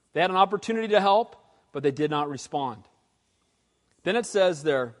 They had an opportunity to help, but they did not respond. Then it says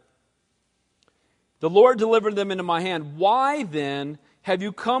there, the Lord delivered them into my hand. Why then have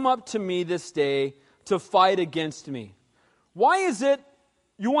you come up to me this day to fight against me? Why is it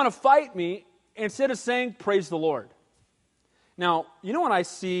you want to fight me instead of saying, praise the Lord? Now, you know what I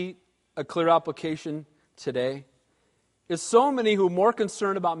see a clear application today is so many who are more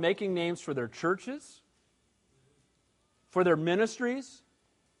concerned about making names for their churches, for their ministries,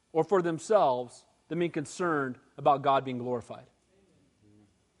 or for themselves than being concerned about God being glorified.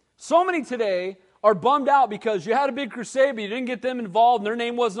 So many today are bummed out because you had a big crusade, but you didn't get them involved, and their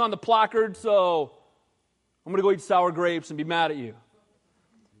name wasn't on the placard, so I'm going to go eat sour grapes and be mad at you.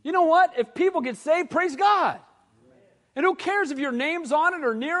 You know what? If people get saved, praise God. And who cares if your name's on it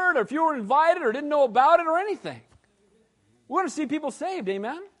or near it, or if you were invited or didn't know about it or anything. We want to see people saved,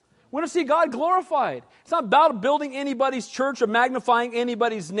 amen? We want to see God glorified. It's not about building anybody's church or magnifying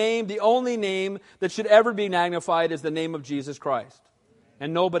anybody's name. The only name that should ever be magnified is the name of Jesus Christ,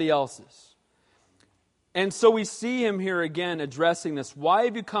 and nobody else's. And so we see him here again addressing this. Why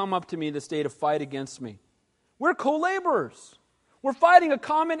have you come up to me this day to fight against me? We're co-laborers. We're fighting a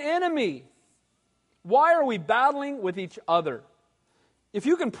common enemy. Why are we battling with each other? If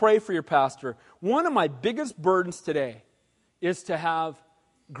you can pray for your pastor, one of my biggest burdens today is to have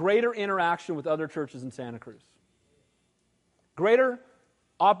greater interaction with other churches in Santa Cruz. Greater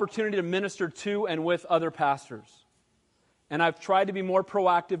opportunity to minister to and with other pastors. And I've tried to be more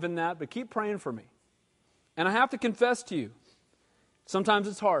proactive in that, but keep praying for me. And I have to confess to you, sometimes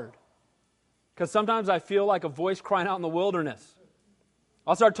it's hard. Because sometimes I feel like a voice crying out in the wilderness.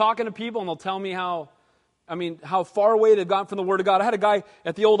 I'll start talking to people and they'll tell me how far away they've gotten from the Word of God. I had a guy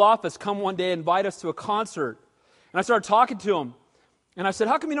at the old office come one day and invite us to a concert. And I started talking to him. And I said,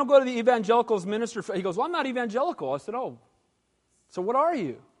 how come you don't go to the evangelicals minister? He goes, well, I'm not evangelical. I said, oh, so what are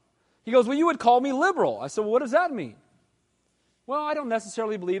you? He goes, well, you would call me liberal. I said, well, what does that mean? Well, I don't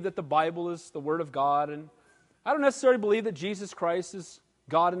necessarily believe that the Bible is the Word of God. And I don't necessarily believe that Jesus Christ is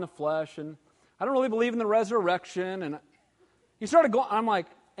God in the flesh. And I don't really believe in the resurrection. And he started going, I'm like,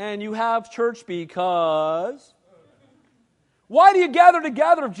 and you have church because? Why do you gather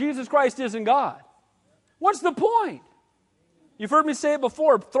together if Jesus Christ isn't God? What's the point? You've heard me say it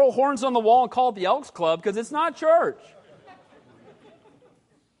before, throw horns on the wall and call it the Elks Club because it's not church.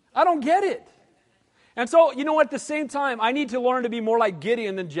 I don't get it. And so, you know what, at the same time, I need to learn to be more like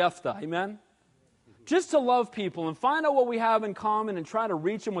Gideon than Jephthah, amen? Just to love people and find out what we have in common and try to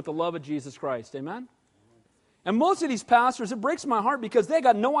reach them with the love of Jesus Christ, amen? And most of these pastors, it breaks my heart because they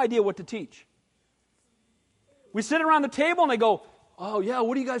got no idea what to teach. We sit around the table and they go, oh yeah,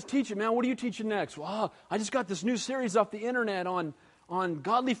 what are you guys teaching, man? What are you teaching next? Well, I just got this new series off the internet on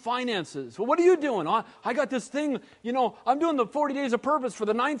godly finances. Well, what are you doing? I got this thing, I'm doing the 40 Days of Purpose for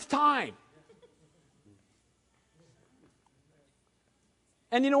the 9th time.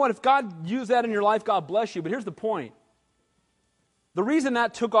 And you know what? If God used that in your life, God bless you. But here's the point. The reason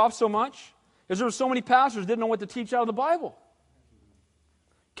that took off so much is there were so many pastors who didn't know what to teach out of the Bible.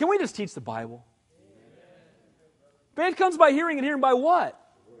 Can we just teach the Bible? Faith comes by hearing, and hearing by what?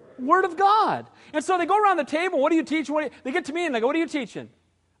 Word of God. And so they go around the table. What do you teach? They get to me and they go, what are you teaching?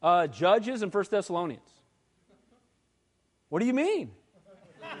 Judges and 1 Thessalonians. What do you mean?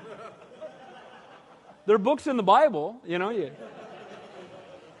 They're books in the Bible,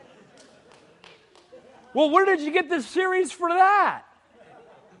 Well, where did you get this series for that?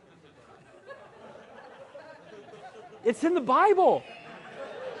 It's in the Bible.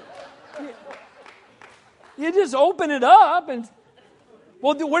 You just open it up and,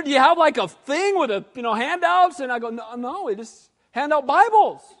 well, where do you have like a thing with handouts? And I go, no, we just hand out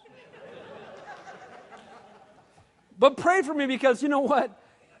Bibles. But pray for me because you know what?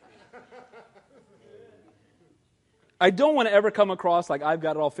 I don't want to ever come across like I've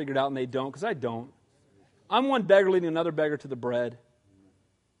got it all figured out and they don't, because I don't. I'm one beggar leading another beggar to the bread.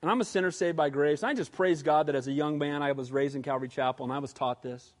 And I'm a sinner saved by grace. And I just praise God that as a young man I was raised in Calvary Chapel and I was taught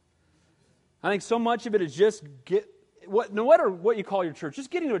this. I think so much of it is just no matter what you call your church, just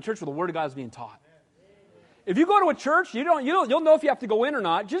getting to a church where the Word of God is being taught. If you go to a church, you'll know if you have to go in or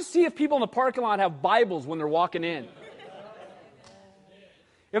not. Just see if people in the parking lot have Bibles when they're walking in.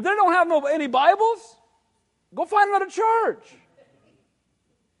 If they don't have any Bibles, go find another church.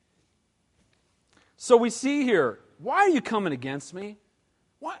 So we see here, why are you coming against me?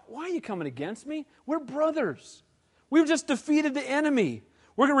 Why are you coming against me? We're brothers. We've just defeated the enemy.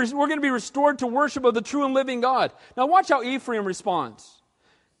 We're going to be restored to worship of the true and living God. Now watch how Ephraim responds.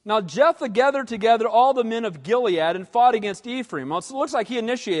 Now Jephthah gathered together all the men of Gilead and fought against Ephraim. Well, it looks like he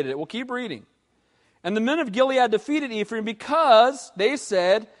initiated it. We'll keep reading. And the men of Gilead defeated Ephraim because they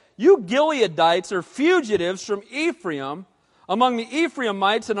said, you Gileadites are fugitives from Ephraim among the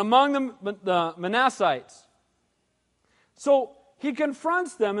Ephraimites and among the Manassites. So he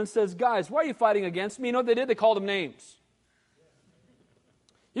confronts them and says, guys, why are you fighting against me? You know what they did? They called them names.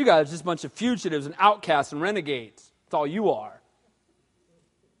 You guys are just a bunch of fugitives and outcasts and renegades. That's all you are.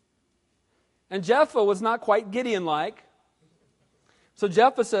 And Jephthah was not quite Gideon-like. So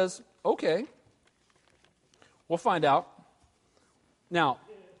Jephthah says, okay, we'll find out. Now,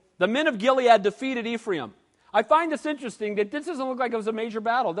 the men of Gilead defeated Ephraim. I find this interesting that this doesn't look like it was a major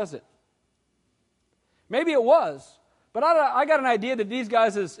battle, does it? Maybe it was. But I got an idea that these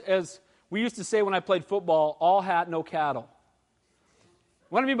guys, as we used to say when I played football, all hat, no cattle.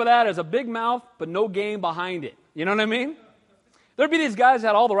 What I mean by that is a big mouth, but no game behind it. You know what I mean? There'd be these guys that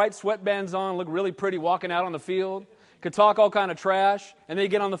had all the right sweatbands on, look really pretty walking out on the field, could talk all kind of trash, and they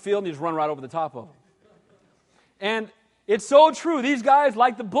get on the field and you just run right over the top of them. And it's so true. These guys,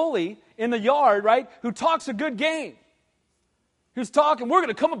 like the bully in the yard, right, who talks a good game, who's talking, we're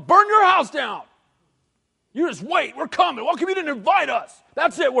going to come and burn your house down. You just wait. We're coming. Why come you didn't invite us?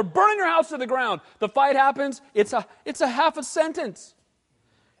 That's it. We're burning your house to the ground. The fight happens. It's a half a sentence.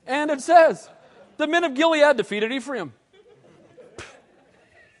 And it says, the men of Gilead defeated Ephraim.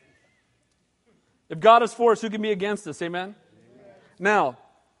 If God is for us, who can be against us? Amen? Now,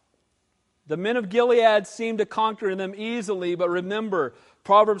 the men of Gilead seem to conquer them easily, but remember,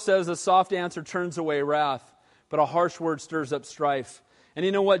 Proverbs says a soft answer turns away wrath, but a harsh word stirs up strife. And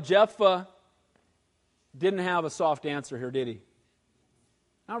you know what? Jephthah didn't have a soft answer here, did he?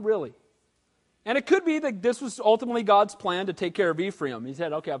 Not really. And it could be that this was ultimately God's plan to take care of Ephraim. He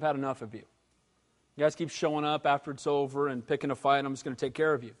said, okay, I've had enough of you. You guys keep showing up after it's over and picking a fight, I'm just going to take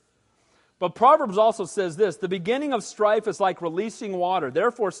care of you. But Proverbs also says this, the beginning of strife is like releasing water.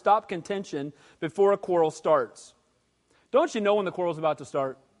 Therefore, stop contention before a quarrel starts. Don't you know when the quarrel's about to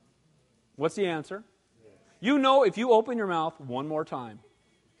start? What's the answer? You know if you open your mouth one more time,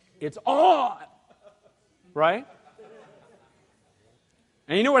 it's on. Right?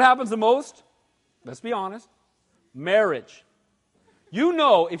 And you know what happens the most? Let's be honest. Marriage. You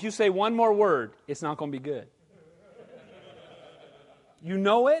know if you say one more word, it's not going to be good. You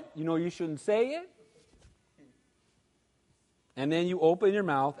know it. You know you shouldn't say it. And then you open your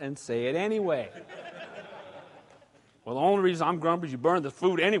mouth and say it anyway. Well, the only reason I'm grumpy is you burned the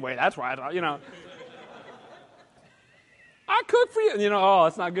food anyway. That's why, I cook for you. Oh,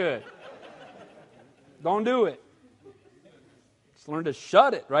 it's not good. Don't do it. Just learn to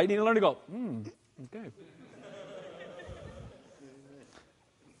shut it, right? You need to learn to go, okay.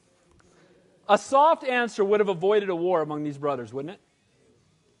 A soft answer would have avoided a war among these brothers, wouldn't it?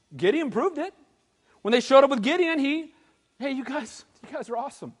 Gideon proved it. When they showed up with Gideon, hey, you guys are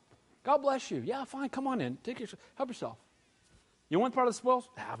awesome. God bless you. Yeah, fine, come on in. Help yourself. You want part of the spoils?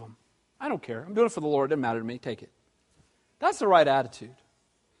 Have them. I don't care. I'm doing it for the Lord. It doesn't matter to me. Take it. That's the right attitude.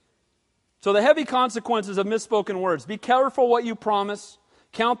 So the heavy consequences of misspoken words. Be careful what you promise.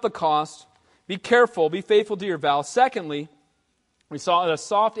 Count the cost. Be careful. Be faithful to your vows. Secondly, we saw that a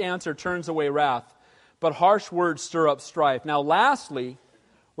soft answer turns away wrath, but harsh words stir up strife. Now lastly,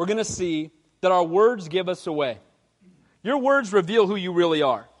 we're going to see that our words give us away. Your words reveal who you really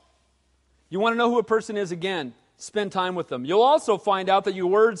are. You want to know who a person is again? Spend time with them. You'll also find out that your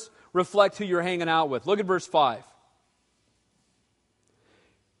words reflect who you're hanging out with. Look at verse 5.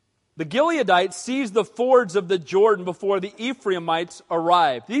 The Gileadites seized the fords of the Jordan before the Ephraimites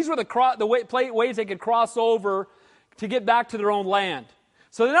arrived. These were the ways they could cross over to get back to their own land.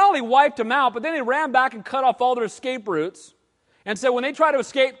 So they not only wiped them out, but then they ran back and cut off all their escape routes and said when they try to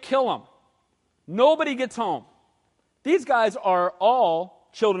escape, kill them. Nobody gets home. These guys are all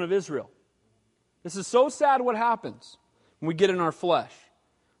children of Israel. This is so sad what happens when we get in our flesh.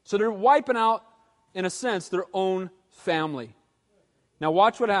 So they're wiping out, in a sense, their own family. Now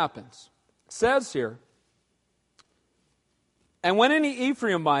watch what happens. It says here, and when any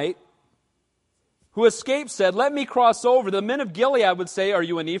Ephraimite who escaped said, let me cross over, the men of Gilead would say, are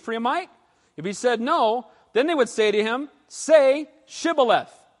you an Ephraimite? If he said no, then they would say to him, say Shibboleth.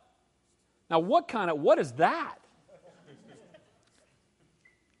 Now what is that?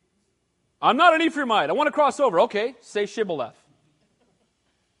 I'm not an Ephraimite. I want to cross over. Okay, say Shibboleth.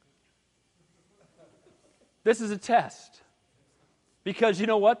 This is a test. Because you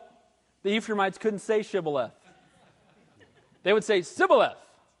know what? The Ephraimites couldn't say Shibboleth. They would say Sibboleth.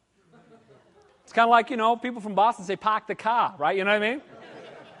 It's kind of like, people from Boston say park the car, right? You know what I mean?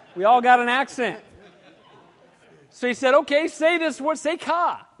 We all got an accent. So he said, okay, say this word, say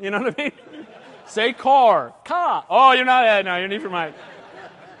car. You know what I mean? Say car. Car. Oh, you're not, no, you're an Ephraimite.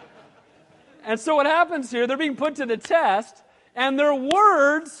 And so what happens here, they're being put to the test, and their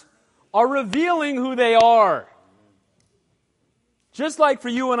words are revealing who they are. Just like for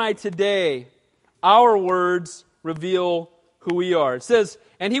you and I today, our words reveal who we are. It says,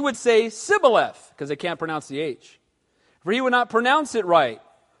 and he would say Sibboleth, because they can't pronounce the H. For he would not pronounce it right.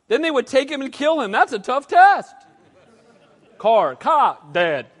 Then they would take him and kill him. That's a tough test. Car,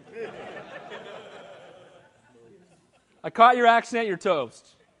 dead. I caught your accent, you're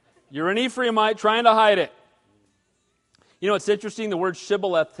toast. You're an Ephraimite trying to hide it. You know, it's interesting, the word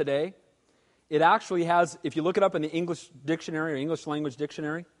shibboleth today, it actually has, if you look it up in the English dictionary or English language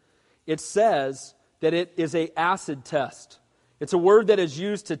dictionary, it says that it is an acid test. It's a word that is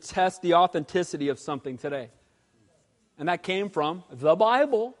used to test the authenticity of something today. And that came from the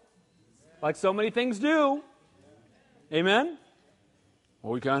Bible, like so many things do. Amen?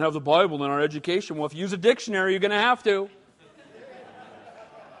 Well, we can't have the Bible in our education. Well, if you use a dictionary, you're going to have to.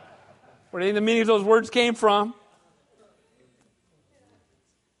 Where do you think the meaning of those words came from?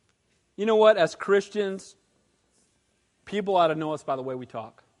 You know what? As Christians, people ought to know us by the way we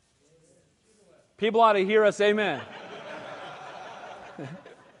talk. People ought to hear us, amen.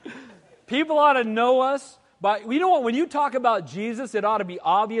 People ought to know us. But you know what? When you talk about Jesus, it ought to be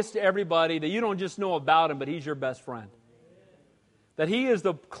obvious to everybody that you don't just know about Him, but He's your best friend. That He is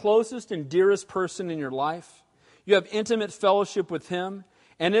the closest and dearest person in your life. You have intimate fellowship with Him,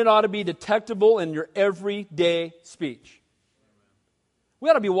 and it ought to be detectable in your everyday speech. We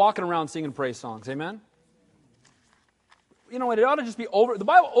ought to be walking around singing praise songs, amen? You know, it ought to just be over. The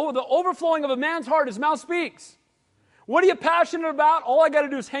Bible, the overflowing of a man's heart, his mouth speaks. What are you passionate about? All I got to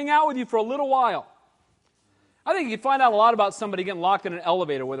do is hang out with you for a little while. I think you can find out a lot about somebody getting locked in an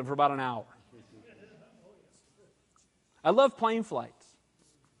elevator with them for about an hour. I love plane flights.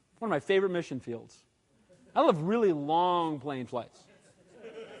 One of my favorite mission fields. I love really long plane flights.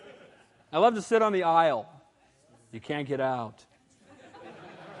 I love to sit on the aisle. You can't get out.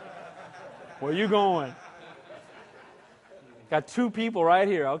 Where are you going? Got two people right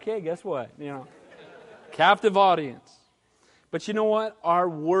here. Okay, guess what? You know, captive audience. But you know what? Our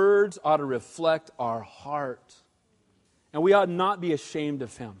words ought to reflect our heart. And we ought not be ashamed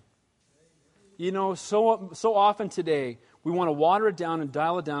of Him. You know, so often today, we want to water it down and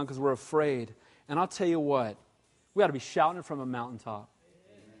dial it down because we're afraid. And I'll tell you what, we ought to be shouting it from a mountaintop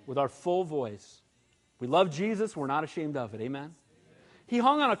with our full voice. We love Jesus, we're not ashamed of it. Amen? He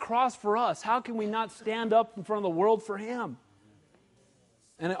hung on a cross for us. How can we not stand up in front of the world for Him?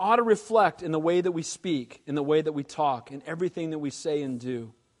 And it ought to reflect in the way that we speak, in the way that we talk, in everything that we say and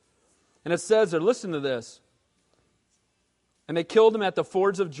do. And it says there, listen to this. And they killed him at the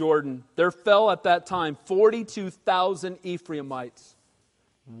fords of Jordan. There fell at that time 42,000 Ephraimites.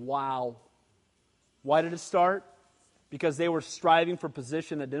 Wow. Why did it start? Because they were striving for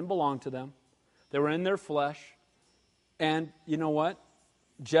position that didn't belong to them. They were in their flesh. And you know what?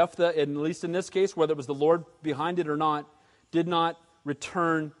 Jephthah, at least in this case, whether it was the Lord behind it or not, did not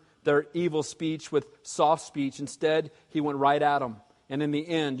return their evil speech with soft speech. Instead, he went right at them. And in the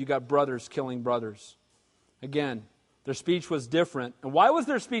end, you got brothers killing brothers. Again, their speech was different. And why was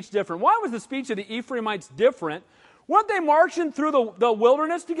their speech different? Why was the speech of the Ephraimites different? Weren't they marching through the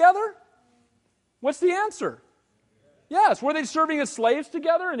wilderness together? What's the answer? Yes. Were they serving as slaves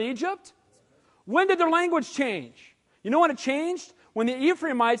together in Egypt? When did their language change? You know when it changed? When the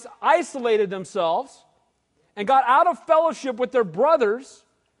Ephraimites isolated themselves and got out of fellowship with their brothers,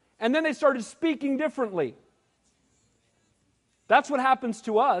 and then they started speaking differently. That's what happens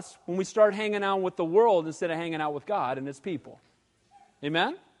to us when we start hanging out with the world instead of hanging out with God and His people.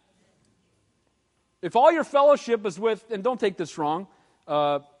 Amen? If all your fellowship is with, and don't take this wrong,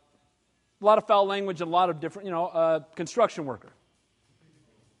 a lot of foul language and a lot of different, construction worker.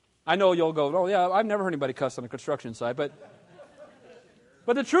 I know you'll go, oh yeah, I've never heard anybody cuss on the construction site, but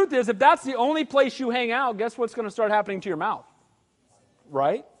the truth is, if that's the only place you hang out, guess what's going to start happening to your mouth?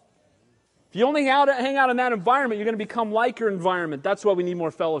 Right? If you only hang out in that environment, you're going to become like your environment. That's why we need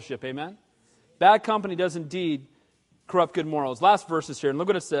more fellowship. Amen? Bad company does indeed corrupt good morals. Last verses here, and look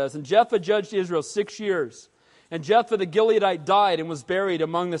what it says. And Jephthah judged Israel 6 years. And Jephthah the Gileadite died and was buried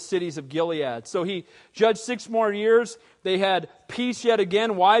among the cities of Gilead. So he judged 6 more years. They had peace yet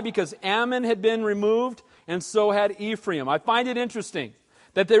again. Why? Because Ammon had been removed, and so had Ephraim. I find it interesting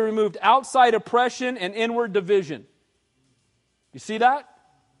that they removed outside oppression and inward division. You see that?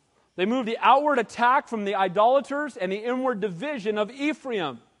 They moved the outward attack from the idolaters and the inward division of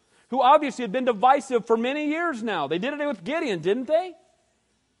Ephraim, who obviously had been divisive for many years now. They did it with Gideon, didn't they?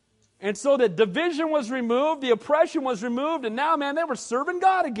 And so the division was removed, the oppression was removed, and now, man, they were serving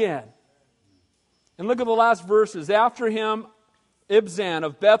God again. And look at the last verses. After him, Ibzan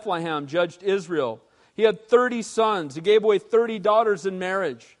of Bethlehem judged Israel. He had 30 sons. He gave away 30 daughters in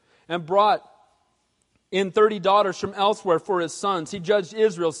marriage and brought in 30 daughters from elsewhere for his sons. He judged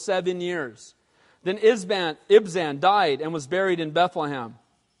Israel 7 years. Then Ibzan died and was buried in Bethlehem.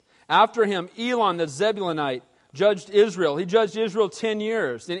 After him, Elon the Zebulunite judged Israel. He judged Israel 10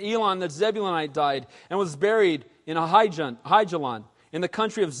 years. Then Elon the Zebulunite died and was buried in Aijalon in the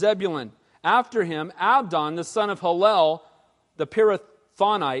country of Zebulun. After him, Abdon, the son of Hillel, the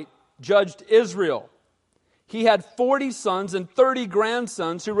Pirathonite, judged Israel. He had 40 sons and 30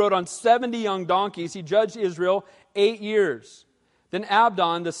 grandsons who rode on 70 young donkeys. He judged Israel 8 years. Then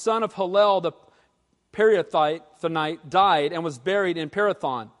Abdon, the son of Hillel, the Pirathonite, died and was buried in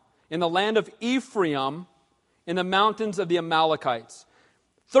Pirathon, in the land of Ephraim, in the mountains of the Amalekites.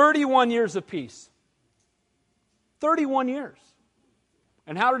 31 years of peace. 31 years.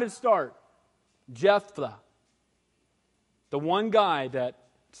 And how did it start? Jephthah, the one guy that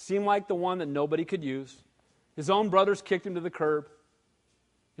seemed like the one that nobody could use. His own brothers kicked him to the curb.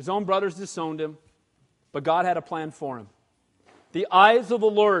 His own brothers disowned him. But God had a plan for him. The eyes of the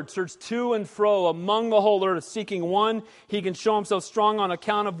Lord search to and fro among the whole earth, seeking one he can show himself strong on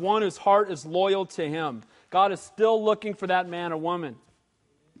account of, one whose heart is loyal to him. God is still looking for that man or woman.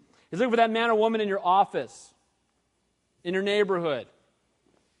 He's looking for that man or woman in your office, in your neighborhood.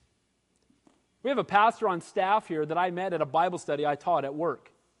 We have a pastor on staff here that I met at a Bible study I taught at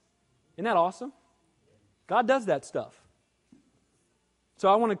work. Isn't that awesome? God does that stuff.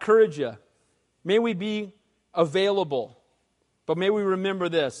 So I want to encourage you. May we be available. But may we remember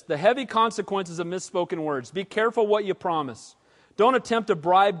this. The heavy consequences of misspoken words. Be careful what you promise. Don't attempt to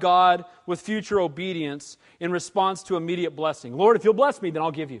bribe God with future obedience in response to immediate blessing. Lord, if you'll bless me, then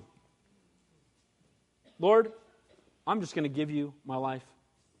I'll give you. Lord, I'm just going to give you my life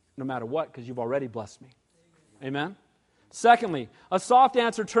no matter what, because you've already blessed me. Amen? Secondly, a soft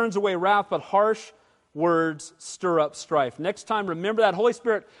answer turns away wrath, but harsh words stir up strife. Next time, remember that Holy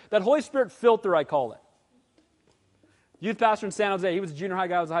Spirit filter, I call it. Youth pastor in San Jose, he was a junior high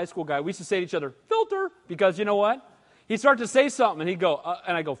guy, I was a high school guy. We used to say to each other, filter, because you know what? He'd start to say something, and he'd go,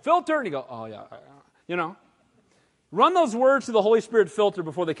 and I go, filter, and he'd go, oh yeah, you know. Run those words to the Holy Spirit filter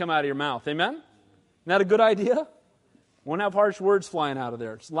before they come out of your mouth. Amen? Isn't that a good idea? Won't have harsh words flying out of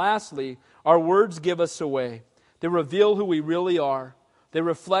there. Lastly, our words give us away. They reveal who we really are. They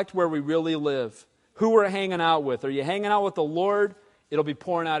reflect where we really live, who we're hanging out with. Are you hanging out with the Lord? It'll be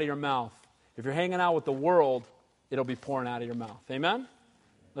pouring out of your mouth. If you're hanging out with the world, it'll be pouring out of your mouth. Amen?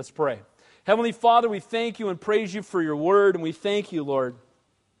 Let's pray. Heavenly Father, we thank you and praise you for your word, and we thank you, Lord,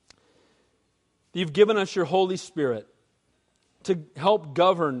 that you've given us your Holy Spirit to help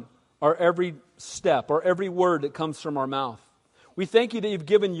govern our every step, our every word that comes from our mouth. We thank you that you've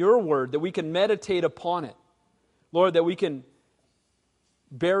given your word, that we can meditate upon it. Lord, that we can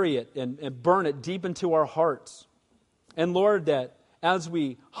bury it and burn it deep into our hearts. And Lord, that as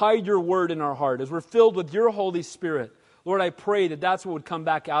we hide your word in our heart, as we're filled with your Holy Spirit, Lord, I pray that that's what would come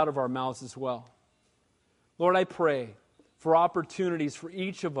back out of our mouths as well. Lord, I pray for opportunities for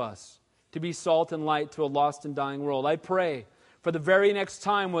each of us to be salt and light to a lost and dying world. I pray for the very next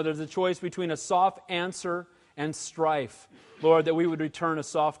time where there's a choice between a soft answer and strife, Lord, that we would return a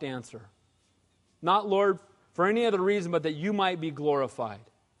soft answer. Not, Lord, for any other reason, but that you might be glorified.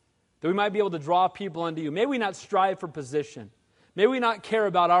 That we might be able to draw people unto you. May we not strive for position. May we not care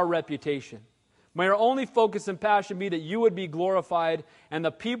about our reputation. May our only focus and passion be that you would be glorified and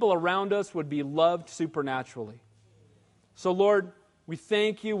the people around us would be loved supernaturally. So, Lord, we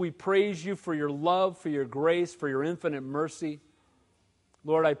thank you, we praise you for your love, for your grace, for your infinite mercy.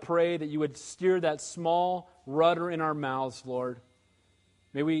 Lord, I pray that you would steer that small rudder in our mouths, Lord.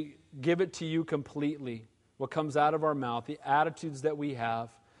 May we give it to you completely, what comes out of our mouth, the attitudes that we have.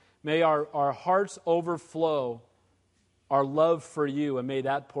 May our hearts overflow our love for you, and may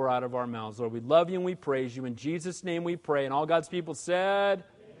that pour out of our mouths. Lord, we love you and we praise you. In Jesus' name we pray. And all God's people said,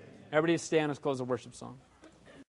 everybody stand, let's close the worship song.